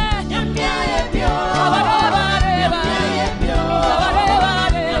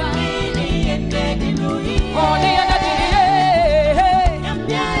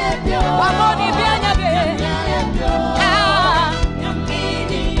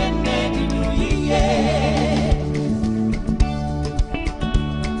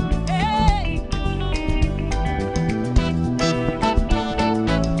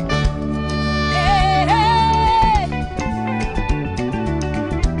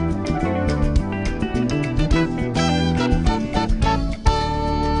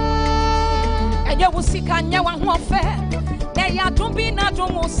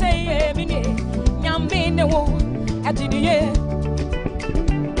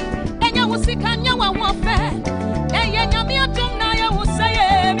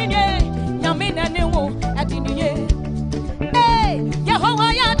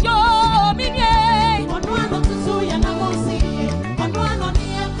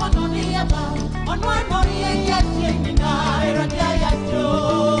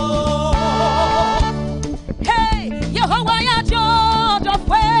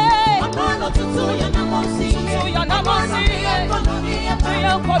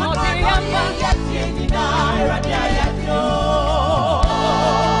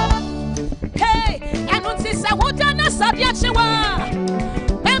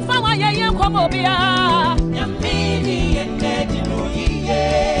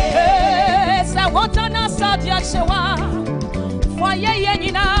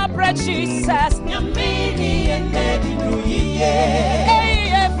 Jesus,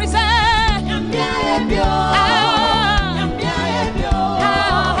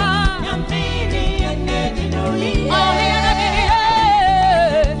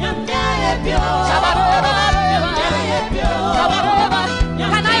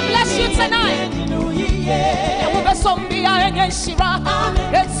 can I bless you tonight?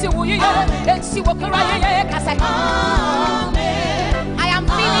 I am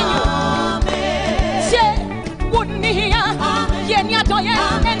feeling you. Wouldn't he hear?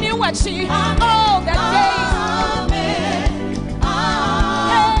 All the days.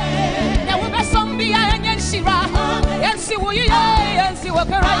 There will be some behind and Shira. And see what you and see what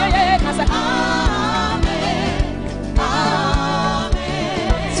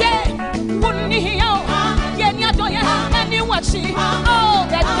wouldn't he hear? All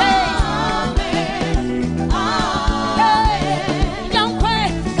the days.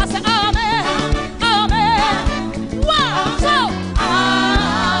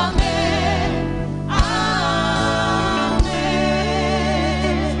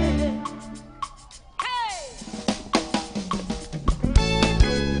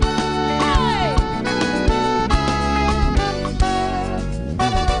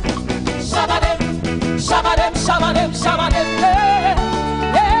 Shabadem, shabadem, hey,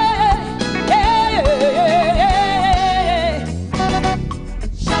 hey, hey, hey,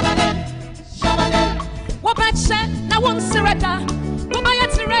 shabadem, shabadem. Wabache na wonsirada, wabaya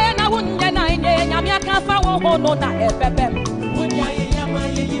tire na wunya na ine, nyamia kafa wohono na ebebem. Wunya ye yama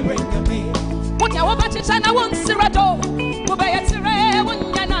ye yirengame. Wunya wabache na wonsirado, wabaya tire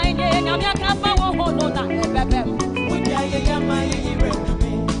wunya na ine, nyamia kafa wohono na ebebem. Wunya ye yama ye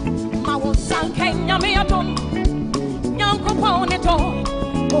yirengame. Ma wonsanke nyame adom. Yanko Poneto,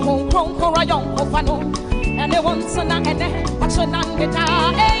 Hong Kong, Korayon, Kofano, and the ones on that, what's your name?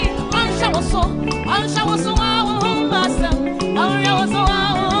 Eh, Ansha was so, our master,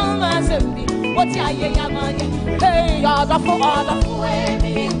 our master. What's your yama? Hey, other for way,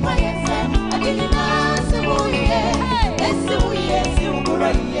 me, my son, I didn't answer, yes, you were a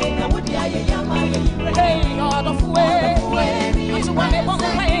year, would yama? Hey, other for way, me, to one of the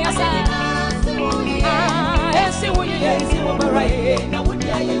way, I said. Yes, you will, right. Now, would I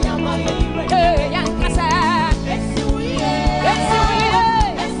yama? Hey, young Cassa. Yes, you will, yes, you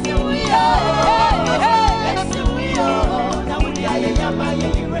will, yes, you will. Now, would I yama?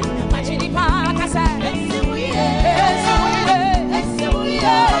 Machini Pacasa. Yes, you will, yes, you will, yes, you will,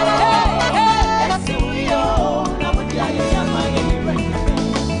 yes, you will. Now, would I yama?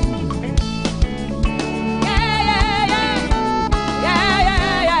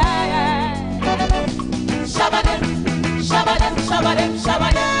 Shabadem, shabadem, shabadem,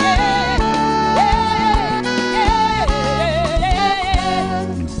 shabadem.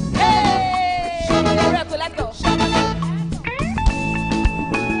 Let's go.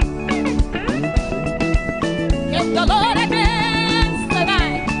 Give the Lord a dance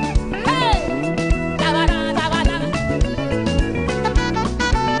tonight. Hey, dabada, dabada.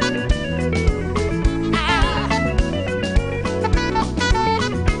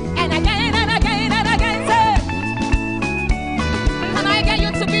 And again and again and again, say. Can I get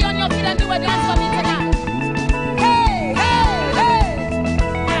you to be on your feet and do a dance for me tonight? Hey, hey, hey.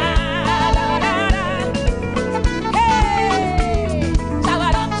 Ah, da, da, da. Hey.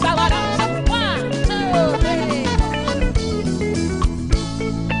 Shabadam, shabadam, shabadam. 1, 2, 3.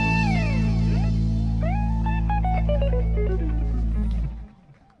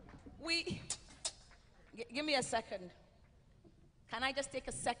 Give me a second. Can I just take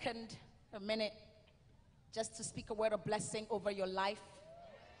a second, a minute? Just to speak a word of blessing over your life.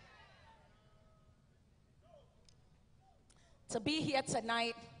 To be here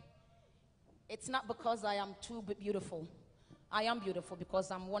tonight, it's not because I am too beautiful. I am beautiful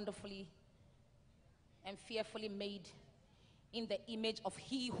because I'm wonderfully and fearfully made in the image of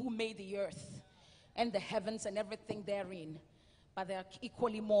He who made the earth and the heavens and everything therein. But there are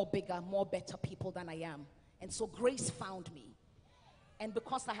equally more bigger, more better people than I am. And so grace found me. And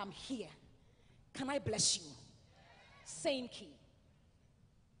because I am here, can I bless you? Same key.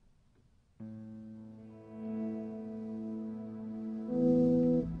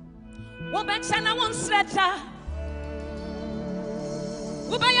 Wobachana won sreta.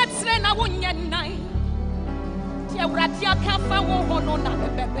 Wobayatre na wonya nai. Tia wradia kafa wo hono na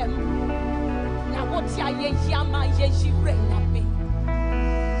bebem. Na wotia ye yama ye jire na me.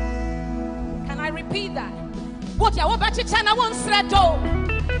 Can I repeat that? Wotia wobachana won sreto.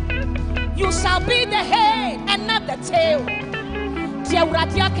 You shall be the head and not the tail. Tia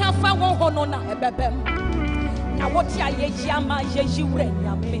wradia kafa wo hono na bebem. Na wotia ye yama ye jire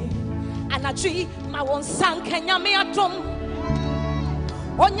na me. Anatri ma won san kenyame atom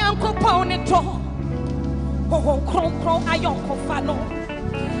onyanko poneto ho kron ayonko fano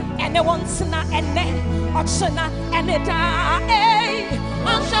ene won sna ene ochna ene da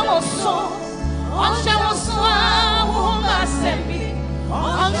ansha woso wo masembi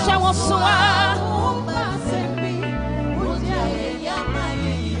ansha woso wo masembi uja yama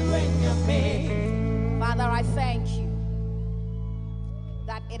ye renyame. Father, I thank you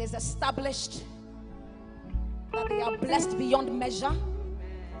that it is established that they are blessed beyond measure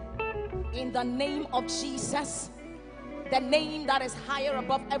in the name of Jesus, the name that is higher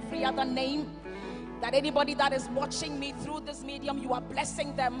above every other name. That anybody that is watching me through this medium, you are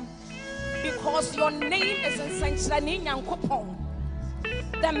blessing them because your name is in Saint Yankopon,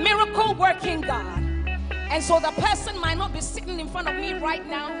 the miracle working God. And so the person might not be sitting in front of me right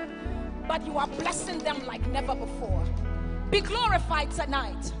now, but you are blessing them like never before. Be glorified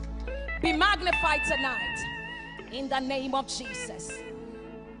tonight. Be magnified tonight. In the name of Jesus.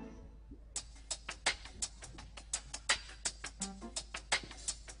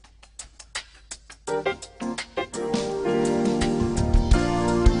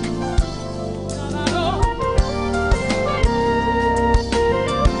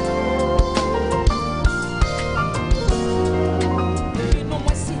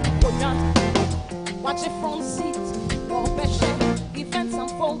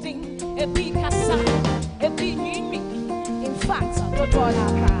 ebi kasa, ebi nyimi. In fact, don't want to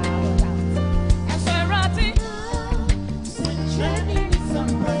cry. And so Erati, Training is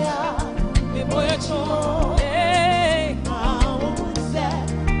some prayer. me boy a cho.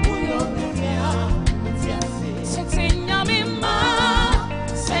 Sitting yami ma,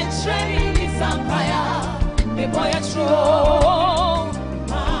 training is some prayer. Me boy a cho.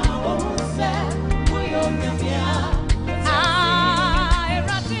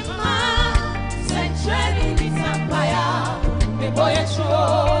 Boy, it's true.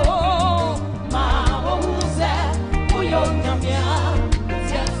 Ma, who's that? Who you know?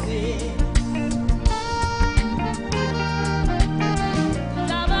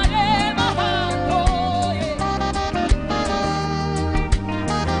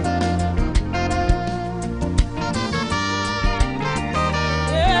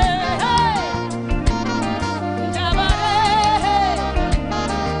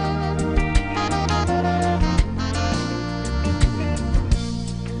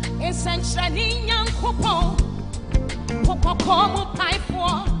 Como pai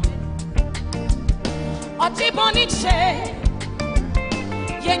for Otiboniche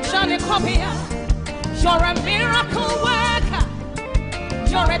Yenjani Kobia. You're a miracle worker.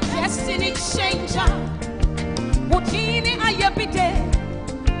 You're a destiny changer. Mutini ayebide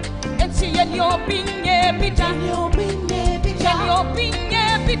Enti yenyo binye bida Yenyo binye bida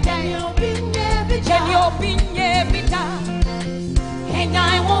Yenyo binye bida Henya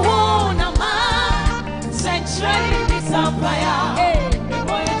wohona ma Century Sampaya,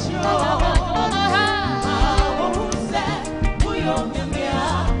 boy, it's true. Who's that? Who you know?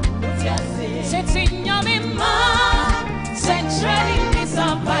 Sitting yami ma, century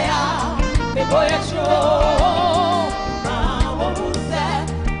Sampaya, boy, it's true. Who's that?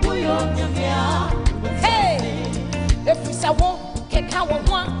 Who you know? Hey, if it's a walk, kick out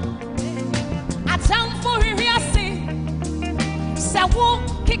one. I tell for you, Sawo,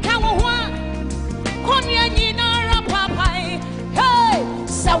 kick out one. Konya nyina papai, hey,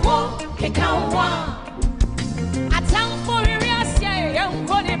 sawo kekawa. Atam for iriasia, young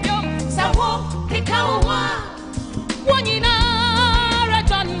konebio, sawo kekawa. Wanyina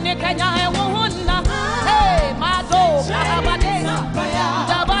rajon nekanya wona, hey, mazo, abade,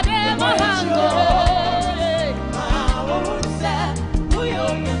 dabade mahando.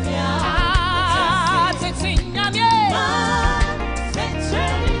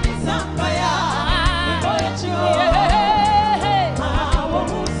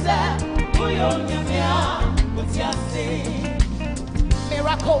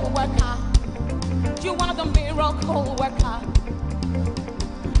 Miracle worker, you are the miracle worker.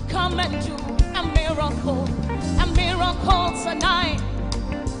 Come and do a miracle tonight.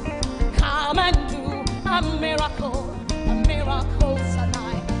 Come and do a miracle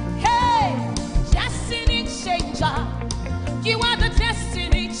tonight. Hey, destiny changer, you are the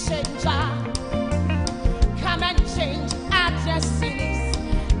destiny changer. Come and change our destinies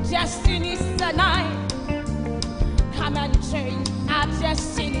tonight. Come and change our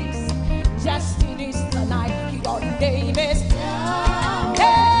destinies tonight. Your name is Yahweh.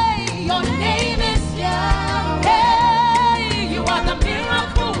 Hey, your name is Yahweh. Hey, you are the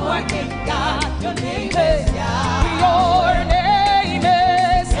miracle working God. Your name is Yahweh. Your name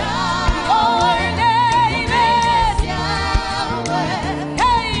is Yahweh. Your name is Yahweh.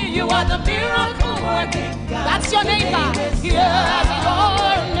 Hey, you are the miracle working God. That's your name, God. Yes,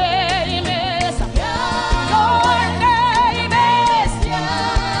 your name is Yahweh. Your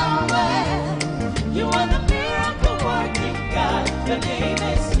name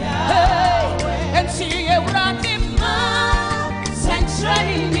is Yahweh. And she Euratima,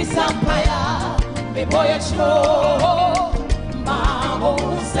 Century Sampaya, me boy a show,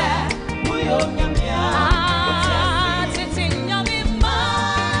 Mamosa, Uyonyamia, Sitting Yamima,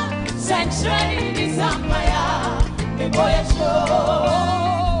 Century Sampaya, me boy a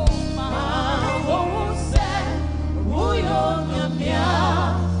show, Mamosa, Uyonyamia,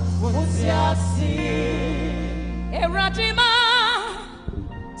 Utiasi, Euratima.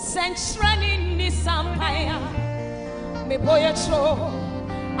 Century Sampaya, me boy a show,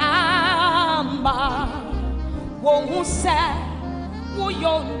 Amba, won't say,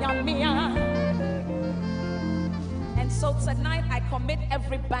 and so tonight I commit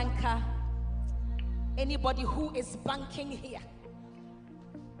every banker, anybody who is banking here,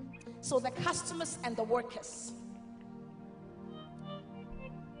 so the customers and the workers.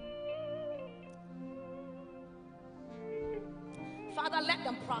 Father, let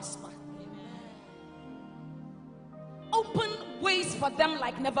them prosper. Open ways for them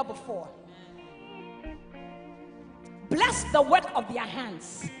like never before. Bless the work of their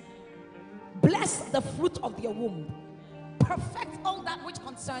hands. Bless the fruit of their womb. Perfect all that which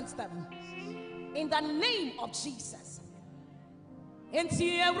concerns them. In the name of Jesus. It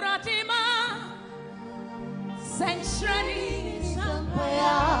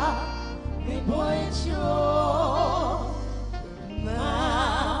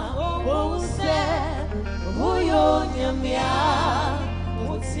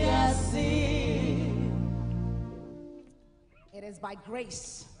is by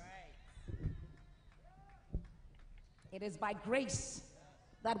grace. It is by grace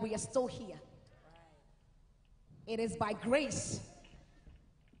that we are still here. It is by grace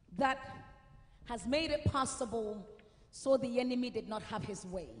that has made it possible so the enemy did not have his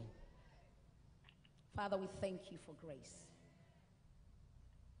way. Father, we thank you for grace.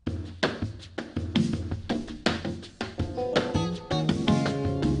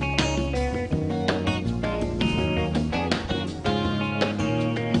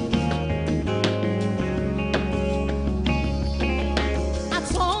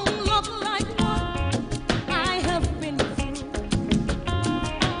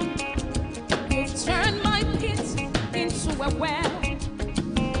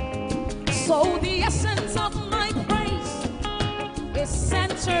 So the essence of my praise is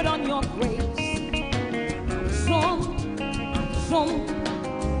centered on your grace.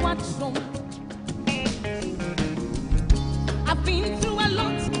 I've been through a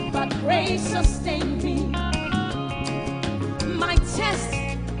lot, but grace sustained me. My test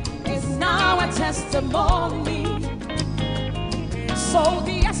is now a testimony. So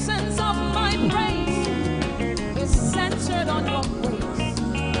the essence of my praise is centered on your grace.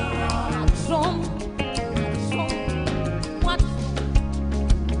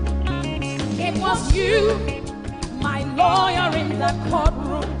 It was you, my lawyer in the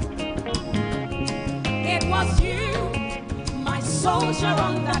courtroom. It was you, my soldier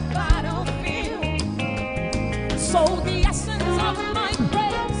on that battlefield. So the essence of my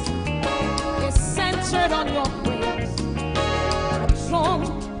praise is centered on your grace.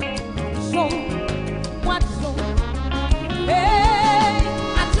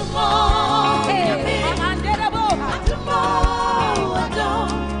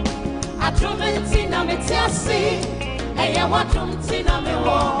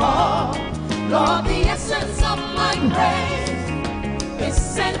 Lord, the essence of my praise is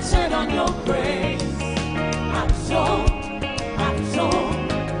centered on your grace.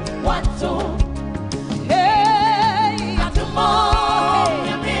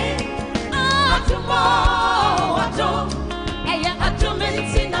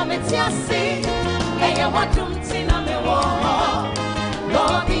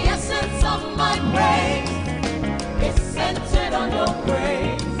 Lord, the essence of my praise is centered on your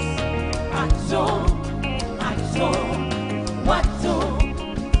grace.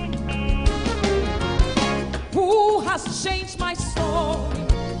 Who has changed my story?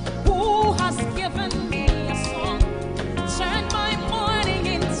 Who has given me a song? Turned my mourning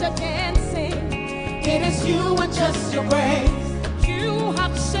into dancing. It is you and just your grace. You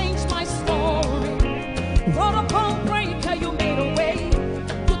have changed my story. Protocol breaker, you made a way.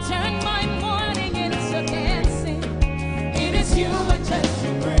 You turned my mourning into dancing. It is you and just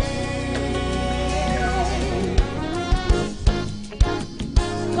your grace.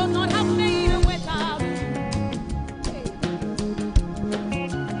 Could not have made it without you.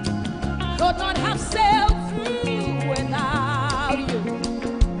 Could not have sailed through without you.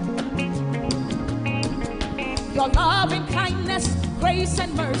 Your loving kindness, grace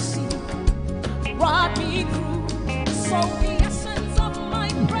and mercy brought me through. So the essence of my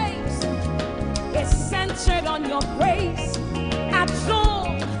praise is centered on your grace.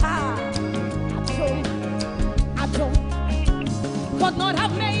 I could not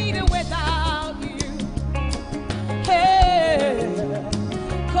have made it without you. Hey,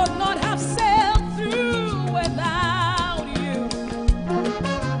 could not have sailed through without you.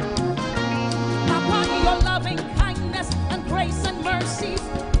 Upon your loving kindness and grace and mercies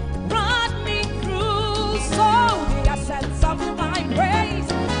brought me through. So the essence of my praise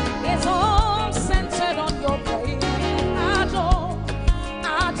is all centered on your grace. I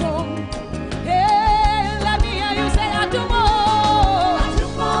don't. Hey, let me hear you say I do more.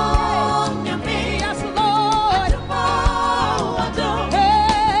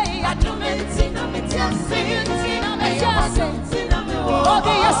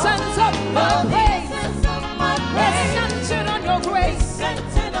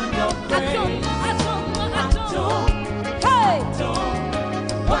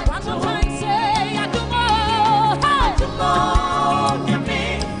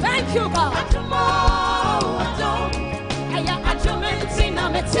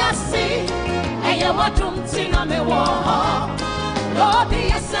 Lord, the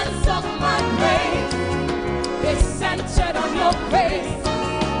essence of my praise is centered on your grace.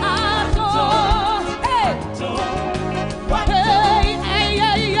 Adore, hey, hey, hey,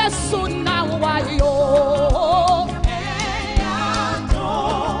 hey, yes, so now I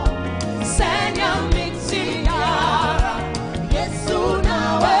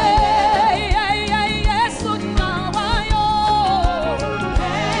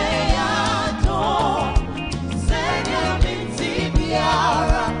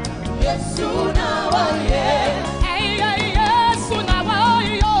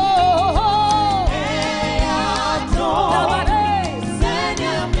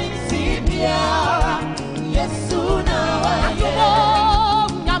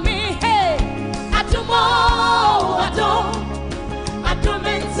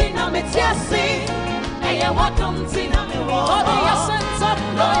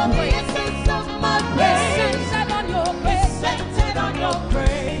the essence of my praise, centered on your grace, centered on your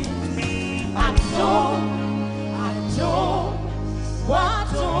grace.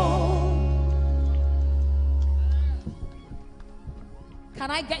 Adore. Can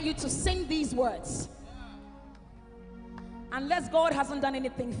I get you to sing these words? Unless God hasn't done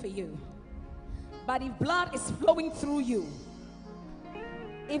anything for you, but if blood is flowing through you,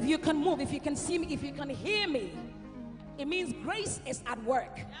 if you can move, if you can see me, if you can hear me, it means grace is at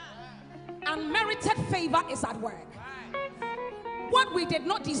work. Unmerited favor is at work. What we did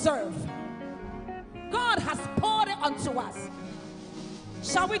not deserve, God has poured it onto us.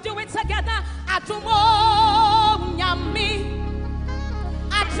 Shall we do it together? Atumo nyami,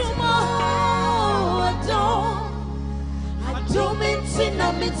 atumo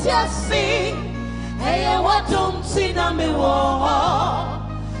adumintina mitiasi, hey wadumintina miwo.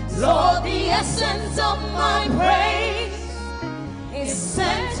 Lord, the essence of my praise is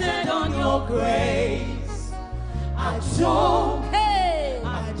centered on your grace. Adore, hey,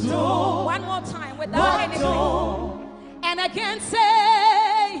 adore. One more time without anything. And again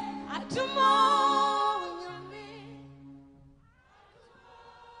say, adore.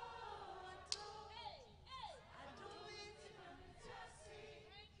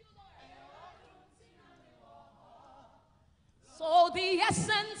 So the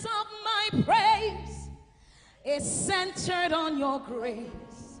essence of my praise is centered on your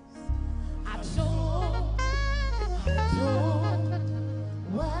grace. Adore.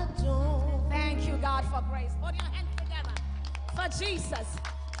 Thank you, God, for grace. Put your hands together for Jesus.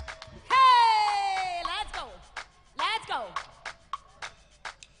 Hey, let's go. Let's go.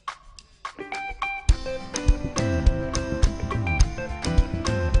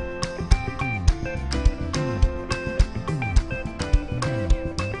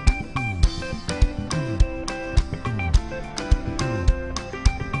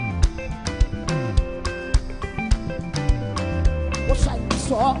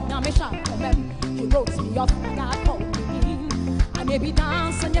 He wrote me off and I called me. I may be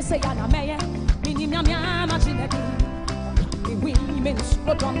dancing, yes, I am a man. Meaning, I'm imagining. The women's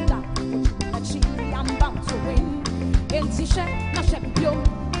rodonda. I'm bound to win. In T-shirt, not champion.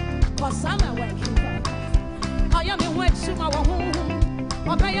 Cause I'm a working girl. I am in wet to my home.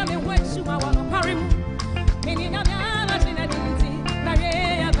 Or I am in wet to my parim. Meaning, I'm imagining.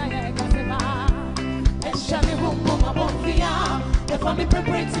 And shall me home, my bonfire. If I'm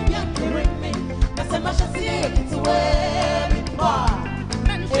prepared to be a carrying me, that's a much as it's where we are.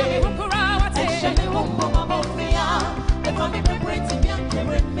 And show me my bonfire. If I'm prepared to be a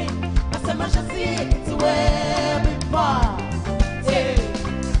carrying me, that's a much as it's where we are.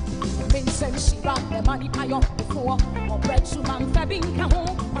 Vincent, she ran the money I off before, or bread to man, fabbing come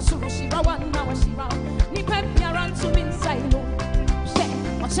home, Masuru, she ran now, she ran. Nipep, ran to inside.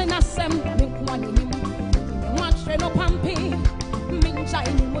 Watching us, and one in one train of pumping. Minjai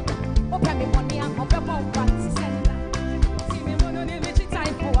muda, open me money and open my bank sender. See me mono ni michi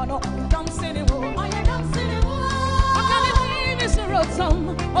time for no. Don't say the word, oh yeah, don't say the word. I can't believe it's a rotom.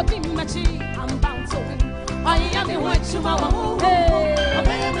 Oh, Dimachi, I'm bound to win. I am the way to my home. I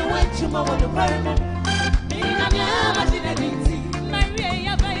am the way to my one apartment. Me I'm imagining. My way, I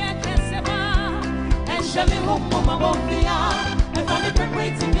can't say and show me home, my bonfire. If I'm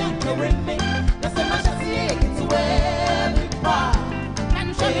prepared to be a carrying me, that's a much as it's where we are.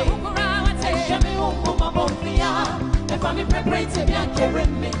 If I'm prepared to be a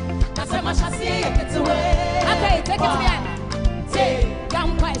carrying me, that's how much I see it's away. Okay, take it again. Say,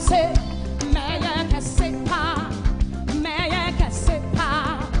 young boy, say, Maya Cassipa, Maya Cassipa,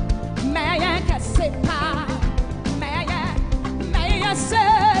 Maya Cassipa, Maya say,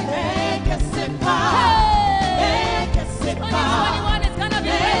 Cassipa, Cassipa. 2021 is gonna be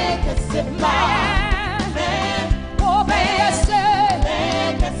Cassipa.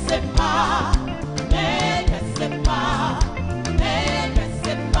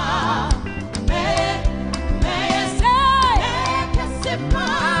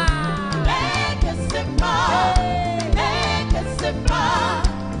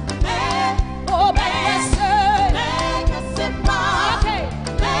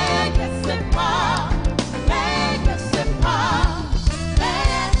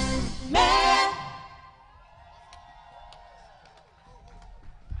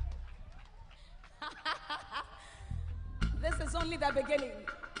 the beginning.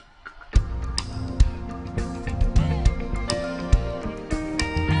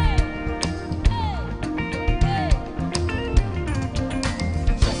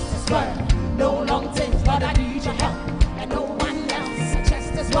 Just this word, no long things, but I need your help, and no one else.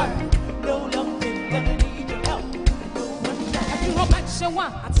 Just this word, no long things, but I need your help, and no one else. If you hope I show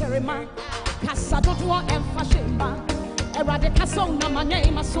up, I tell you, man, cause I don't want emphasis, man. Eradicate song, now my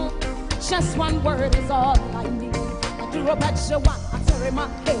name is so. Just one word is all I need. I do a bad show, I tell you, man,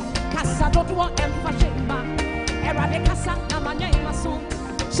 hey, cause I don't want emphasis, man. Eradicate song, now my name is so.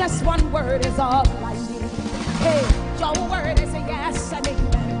 Just one word is all I need. Hey, your word is a yes and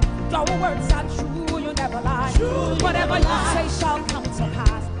amen. Your words are true, you never lie. True, whatever you say shall come to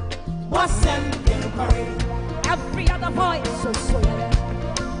pass. What's in hurry? Every other voice, so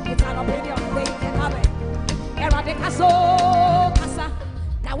yeah. It's an opinion, they can have it. Eradicate so, casa.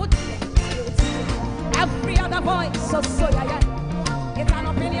 Now what? Every other voice, so yeah. It's an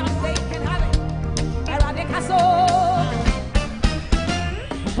opinion, they can have it. Eradicate so.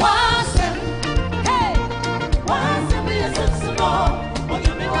 What's in? Hey, what's in me? It's some more. What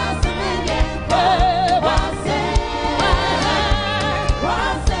you mean? What's in me? Yeah. What's in?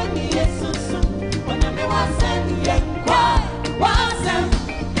 What's in me? It's some. What you mean? What's in me? Yeah. What's in?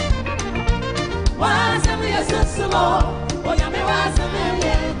 What's in me? It's some more. What you mean? What's in me?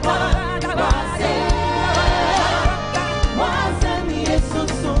 Yeah. What's in? What's in me? It's some.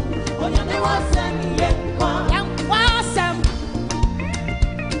 What you mean? What's in me? Yeah. What's in?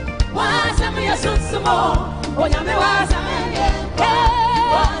 What's in me? It's some more. What you mean? What's in me? Yeah.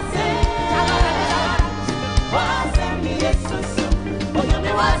 What's in? What's in me? It's some. What you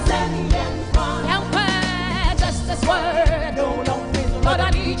mean? What's in me? Yeah. Just this word, no long things, but I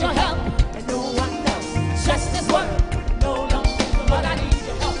need your help, and no one else. Just this word, no long things, but I need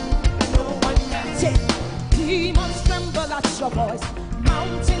your help, and no one else. Yeah. Demons tremble at your voice,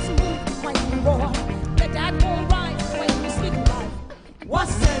 mountains move when you roar, the dead will rise when you speak life.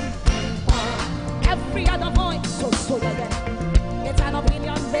 What's in? Every other voice, so yeah. It's an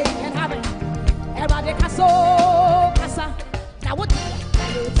opinion, they can have it. Eradicate so, casa. Now what?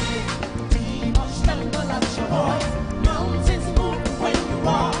 Demons tremble at your voice, mountains move when you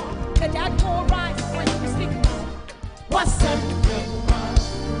roar, the dead will rise when you speak. What's in?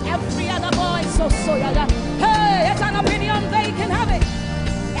 Every other voice, so yeah. Hey, it's an opinion, they can have it.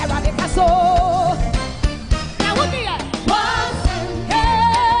 Eradicate so. Now what? What's in?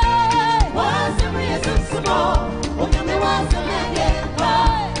 Hey, what's in? It's some more. What you mean? What's in? Yeah.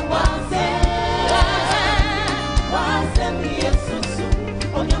 What's in? What's in me? It's some.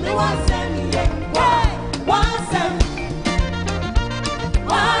 What you mean? What's in? Yeah. What's in?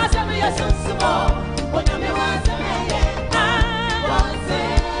 What's in me? It's some more. What you mean? What's in? Yeah. What's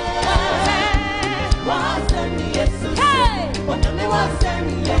in? What's in me? It's some. What you mean? What's in?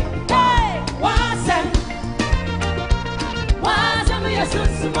 Yeah. What's in? What's in me? It's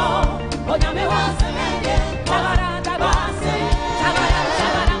some more. What you mean? What's in?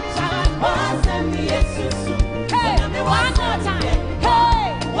 What's in me? It's some. Hey, one more time. Hey,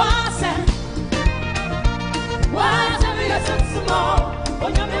 what's in? What's in me? It's some more.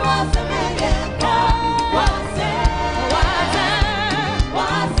 What you mean? What's in? What's in?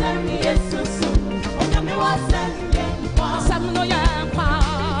 What's in me? It's some. What you mean? What's in? What's in? No, yeah, pa,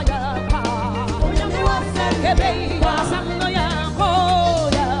 yeah, pa. What you mean? What's in? Hey, baby, what's in? No, yeah, oh,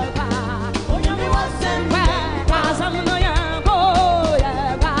 yeah, pa. What you mean? What's in? What's in? No, yeah, oh,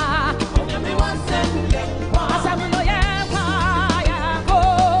 yeah, pa. What you mean? What's in? What's in? No, yeah, pa, yeah,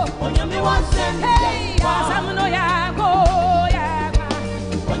 oh. What you mean? What's in? Hey, what's in? No, yeah, oh, yeah, pa.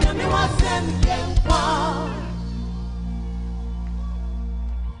 What you mean? What's in?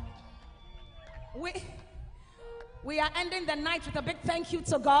 We are ending the night with a big thank you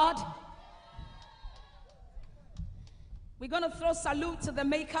to God. We're going to throw salute to the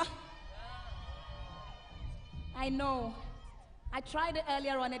Maker. I know. I tried it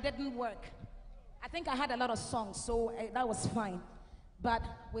earlier on, it didn't work. I think I had a lot of songs, so that was fine. But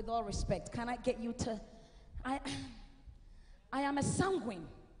with all respect, can I get you to... I am a sanguine.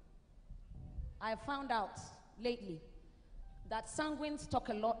 I have found out lately that sanguines talk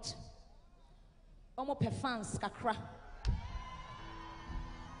a lot. Omo perfans kakra.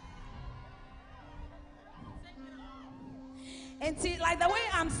 And see, like the way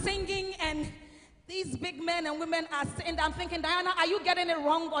I'm singing and these big men and women are sitting there, I'm thinking, Diana, are you getting it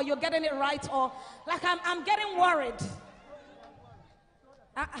wrong or you're getting it right? Or like I'm getting worried.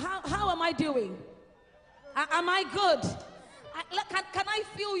 How am I doing? Am I good? Can I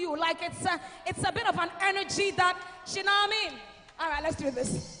feel you? Like it's a bit of an energy that, you know what I mean? All right, let's do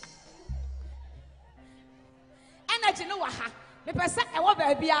this. Energy, no,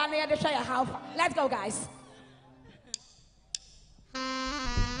 Let's go, guys.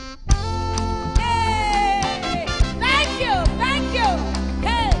 Hey! Thank you, thank you.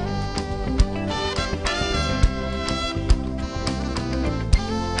 Hey!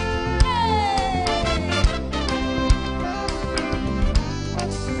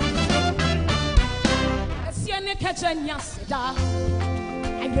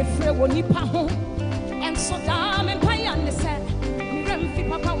 I refer when you home, and so damn and pay on the set. Remfi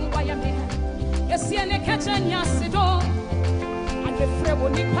papa why am here. Yes, you catch a yasido. I refer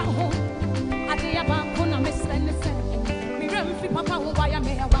when you home. I day about Kuna Miss Lenison. Me remfi papa why am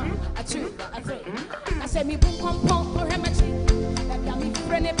here. 1, 2, 3. I say me boom pump for him. That yummy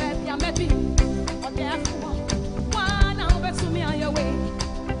friendly baby, I'm a bee. Or therefore, one hour to me on your way.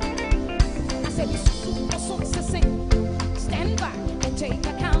 I say me super so sing. Stand back and take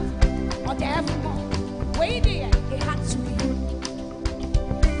account. Or therefore, wait there, it had to be.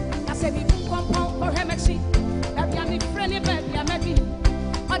 I say me boom pump for him. That yummy friendly baby, I'm a bee.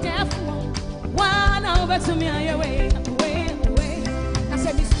 Or therefore, one hour to me on your way. Away. I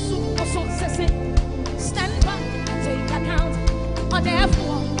say me super so sing. Stand back and take account. Or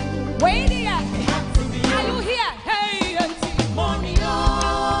therefore, wait there, it had to be. Are you here? Hey, auntie. Money,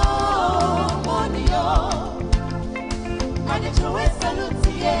 oh, money, oh. And it's always salute,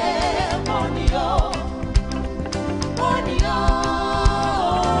 yeah, money, oh. Money, oh,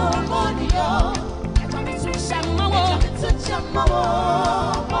 money, oh. It's a bit too shammo, money, oh,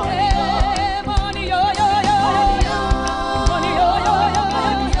 yo, yo, money, oh,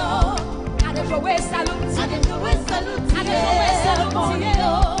 money, oh. And it's always salute, and it's always salute, and it's always salute, money, oh,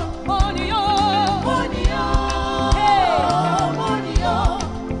 money, oh, money, oh, money, oh.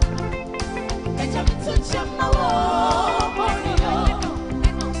 It's a bit too shammo, money, oh.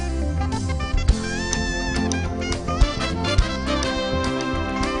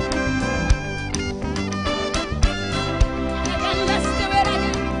 Let's do it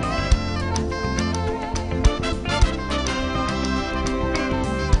again.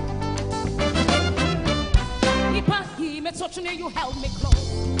 You held me close,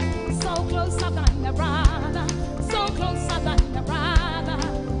 so close I've done the brother, so close I've done the brother.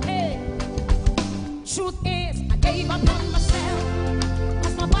 Hey, truth is I gave up on myself,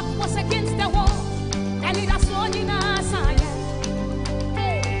 'cause my back was against the wall, and it has no science.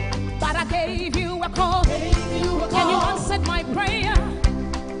 Hey, but I gave you a call, and you answered my prayer.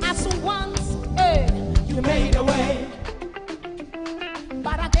 As once, hey, you made a way.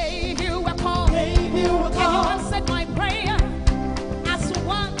 But I gave you a call, and you answered my prayer. As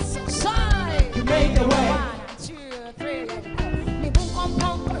once, shy, you made a way. 1, 2, 3, me boom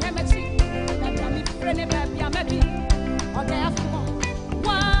pump for remedy. That me friendly baby, I'm a bee. Or therefore,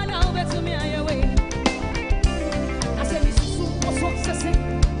 one hour to me on your way. I say me super success.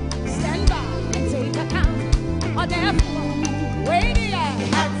 Stand by and take account. Or therefore, wait here.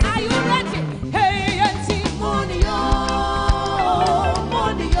 Are you ready? Hey, auntie, money, oh,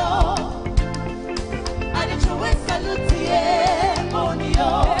 money, oh. And it's always salute, yeah, money,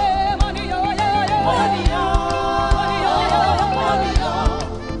 oh. Yeah, money, oh, yeah, yeah. Money, oh, money, oh, money,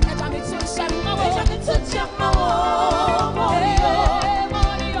 oh. Eja mi tun shema, money, oh. Money, oh,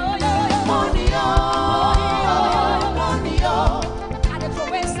 yeah, money, oh. Money, oh. And it's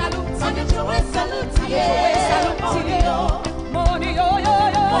always salute, yeah, money, oh. Money, oh,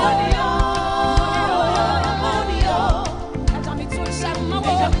 yeah, yeah. Money, oh, money, oh. Eja mi tun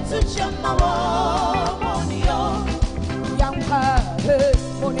shema, money, oh. Young hey,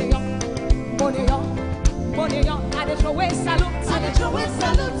 money, oh, money, oh, money, oh. And it's always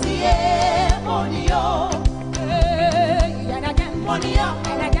salute, yeah, money, oh. Hey, and again, money, oh,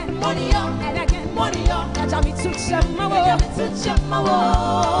 and again, money, oh, and again, money, oh. Eja mi tun shema,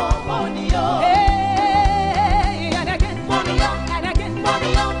 money, oh. Hey, and again, money, oh, and again,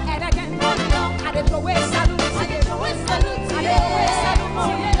 money, oh, and again, money, oh. And it's always salute, yeah,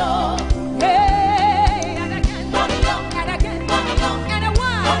 money, oh. Hey, and again, money, oh, and again, money, oh. And a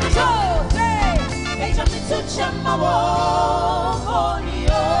 1, 2, 3. Eja mi tun shema, money,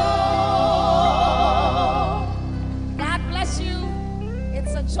 oh. God bless you.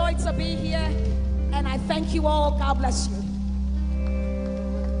 It's a joy to be here, and I thank you all. God bless you.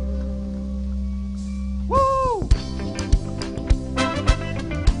 Woo!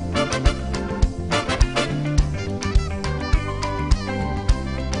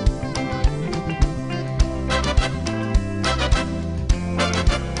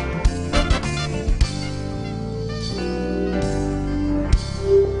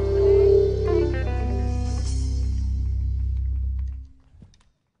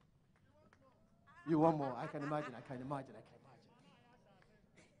 You want more? I can imagine.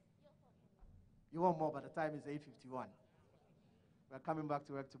 You want more, by the time it's 8:51. We're coming back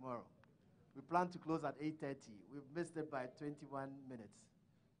to work tomorrow. We plan to close at 8:30. We've missed it by 21 minutes.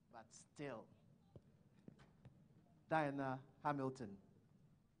 But still, Diana Hamilton,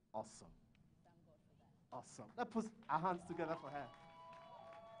 awesome. Awesome. Let's put our hands together for her.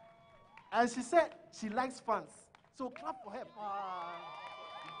 And she said she likes fans. So clap for her.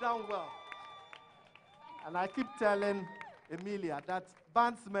 You've done well. And I keep telling Emilia that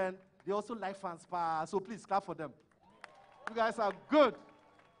bandsmen, they also like fans. So please clap for them. You guys are good.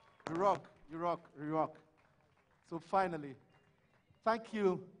 You rock, you rock, you rock. So finally, thank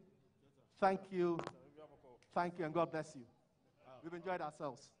you, thank you, thank you, and God bless you. We've enjoyed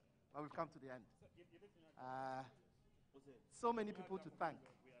ourselves, but we've come to the end. So many people to thank.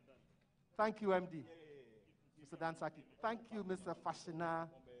 Thank you, MD. Mr. Dansaki. Thank you, Mr. Fashina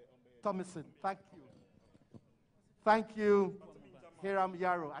Thomason. Thank you. Thank you, Hiram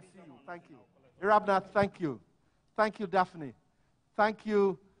Yarrow. I see you. Thank you. Irabna, thank you. Thank you, Daphne. Thank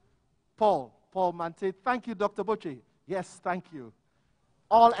you, Paul Mante. Thank you, Dr. Boche. Yes, thank you.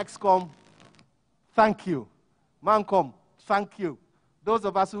 All XCOM, thank you. Mancom, thank you. Those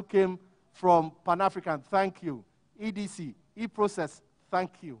of us who came from Pan-African, thank you. EDC, E-Process,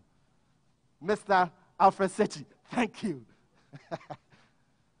 thank you. Mr. Alfred Sechi, thank you.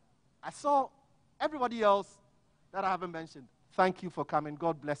 I saw everybody else that I haven't mentioned. Thank you for coming.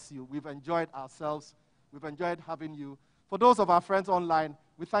 God bless you. We've enjoyed ourselves. We've enjoyed having you. For those of our friends online,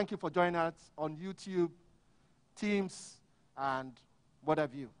 we thank you for joining us on YouTube, Teams, and what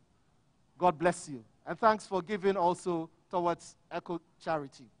have you. God bless you. And thanks for giving also towards Echo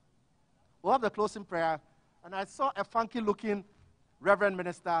Charity. We'll have the closing prayer. And I saw a funky-looking Reverend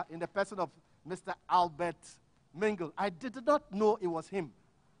Minister in the person of Mr. Albert Mingle. I did not know it was him.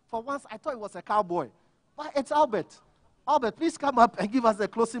 For once, I thought it was a cowboy. But it's Albert. Albert, please come up and give us a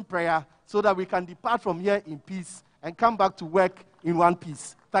closing prayer so that we can depart from here in peace and come back to work in one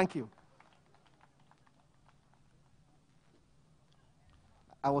piece. Thank you.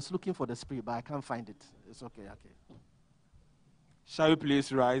 I was looking for the spirit, but I can't find it. It's okay. Shall we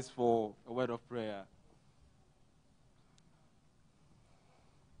please rise for a word of prayer?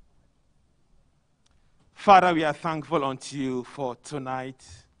 Father, we are thankful unto you for tonight.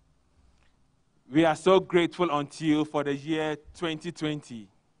 We are so grateful unto you for the year 2020.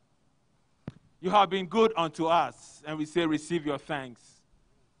 You have been good unto us, and we say, receive your thanks.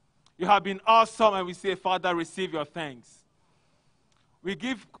 You have been awesome, and we say, Father, receive your thanks. We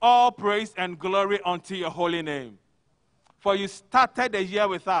give all praise and glory unto your holy name. For you started the year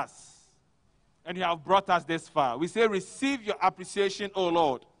with us, and you have brought us this far. We say, receive your appreciation, O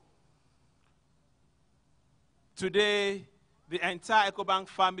Lord. Today, the entire Ecobank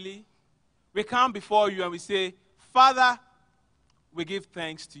family, we come before you and we say, Father, we give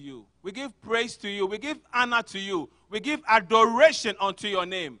thanks to you. We give praise to you. We give honor to you. We give adoration unto your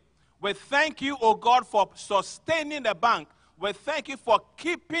name. We thank you, O God, for sustaining the bank. We thank you for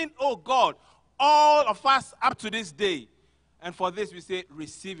keeping, O God, all of us up to this day. And for this we say,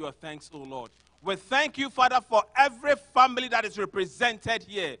 receive your thanks, O Lord. We thank you, Father, for every family that is represented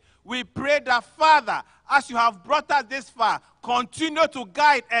here. We pray that, Father, as you have brought us this far, continue to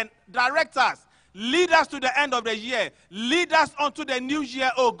guide and direct us. Lead us to the end of the year. Lead us unto the new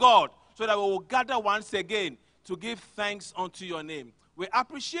year, O God, so that we will gather once again to give thanks unto your name. We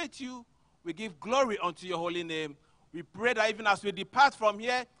appreciate you. We give glory unto your holy name. We pray that even as we depart from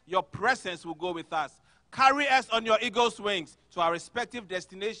here, your presence will go with us. Carry us on your eagle's wings to our respective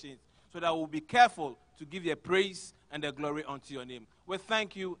destinations, so that we'll be careful to give you praise and the glory unto your name. We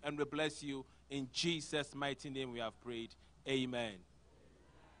thank you and we bless you. In Jesus' mighty name we have prayed. Amen.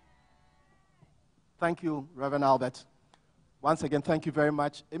 Thank you, Reverend Albert. Once again, thank you very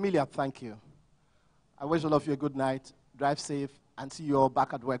much. Emilia, thank you. I wish all of you a good night. Drive safe and see you all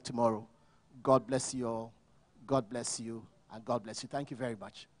back at work tomorrow. God bless you all. God bless you and God bless you. Thank you very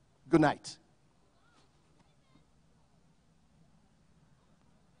much. Good night.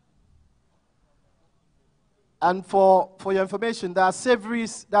 And for your information, there are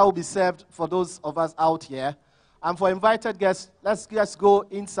savories that will be served for those of us out here. And for invited guests, let's just go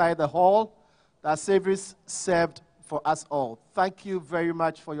inside the hall. There are savories served for us all. Thank you very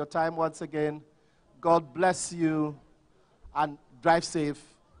much for your time once again. God bless you and drive safe.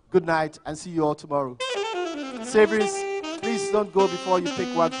 Good night and see you all tomorrow. Savories, please don't go before you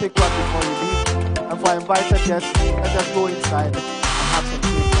pick one. Pick one before you leave. And for invited guests, let's just go inside and have some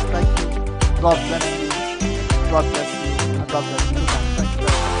savories. Thank you. God bless you. God bless you, and God bless you. Thank you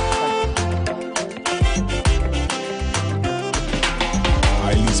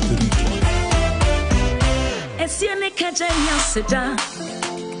Highly spiritual.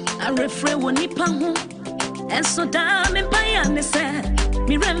 I refrain when nipa ho. And so damn in payane say.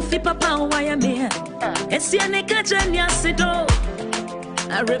 Mi remfi papa why me. Esi ane kajanya sedo.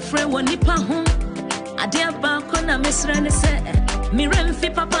 I refrain when nipa ho. Adia ba kona mesra ne say. Mi remfi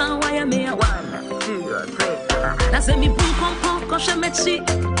papa why me. 1, 2, 3. Na se mi bum pom pom kosha mechi.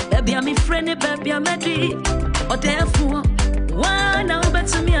 Baby I'm friend baby I'm ready. Or therefore why now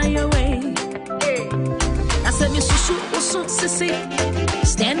better me on your way. I said me susu usu sisi.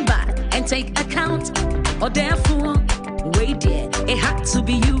 Stand by and take account. Or therefore wait there, it had to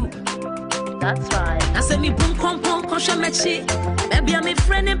be you. That's right. I said me boom pom pom kosha mechi. Baby I'm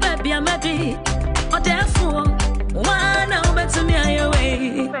friend baby I'm ready. Or therefore why now better me on your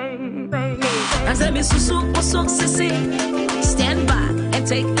way. I said me susu usu sisi. Stand by and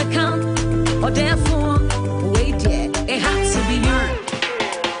take account. Or therefore wait there, it had to be you.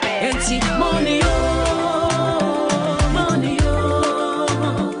 Empty money.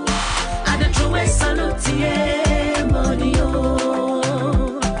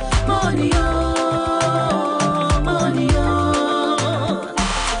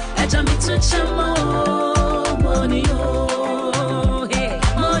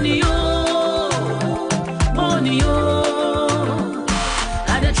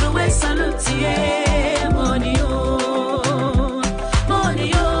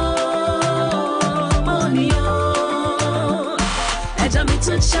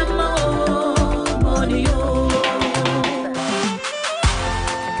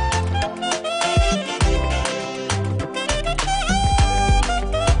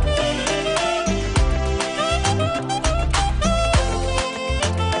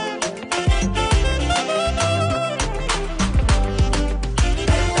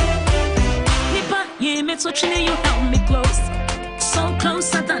 So you held me close, so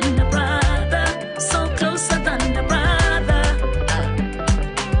closer than a brother, so closer than a brother.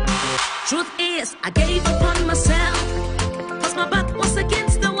 Truth is, I gave up on myself, cause my back was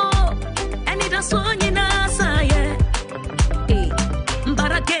against the wall, and it was on you now, yeah.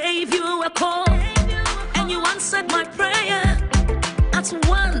 But I gave you a call, and you answered my prayer at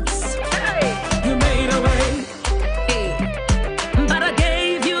once. You made a way. But I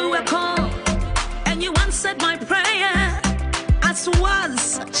gave you a call, and you answered my prayer at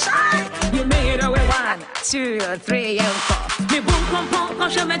once. You made a way. 1, 2, 3, and 4. Me boom pom pom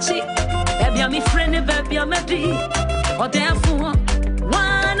kosha mechi. Baby I'm friend baby I'm ready. Or therefore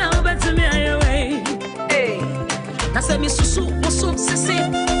why now better me your way. Now say me susu usu sisi.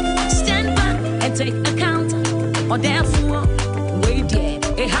 Stand back and take account. Or therefore wait there,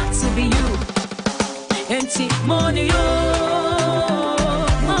 it had to be you. Empty money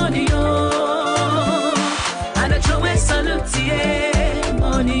money and I throw a salute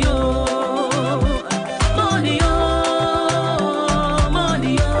money money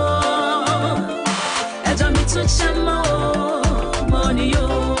money and I me to chamo money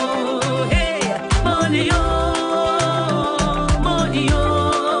hey money money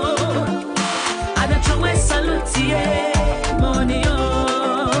and I throw a salute money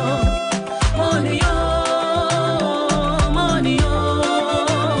money money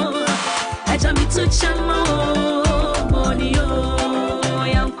and I me to chamo money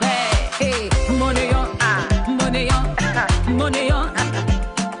young hey money money money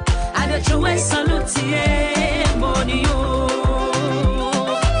and I throw a salute money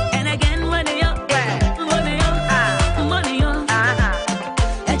and again money money money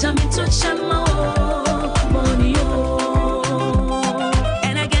and I me to chamo money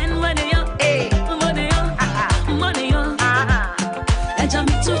and again money money money and I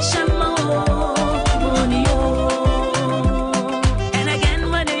me to chamo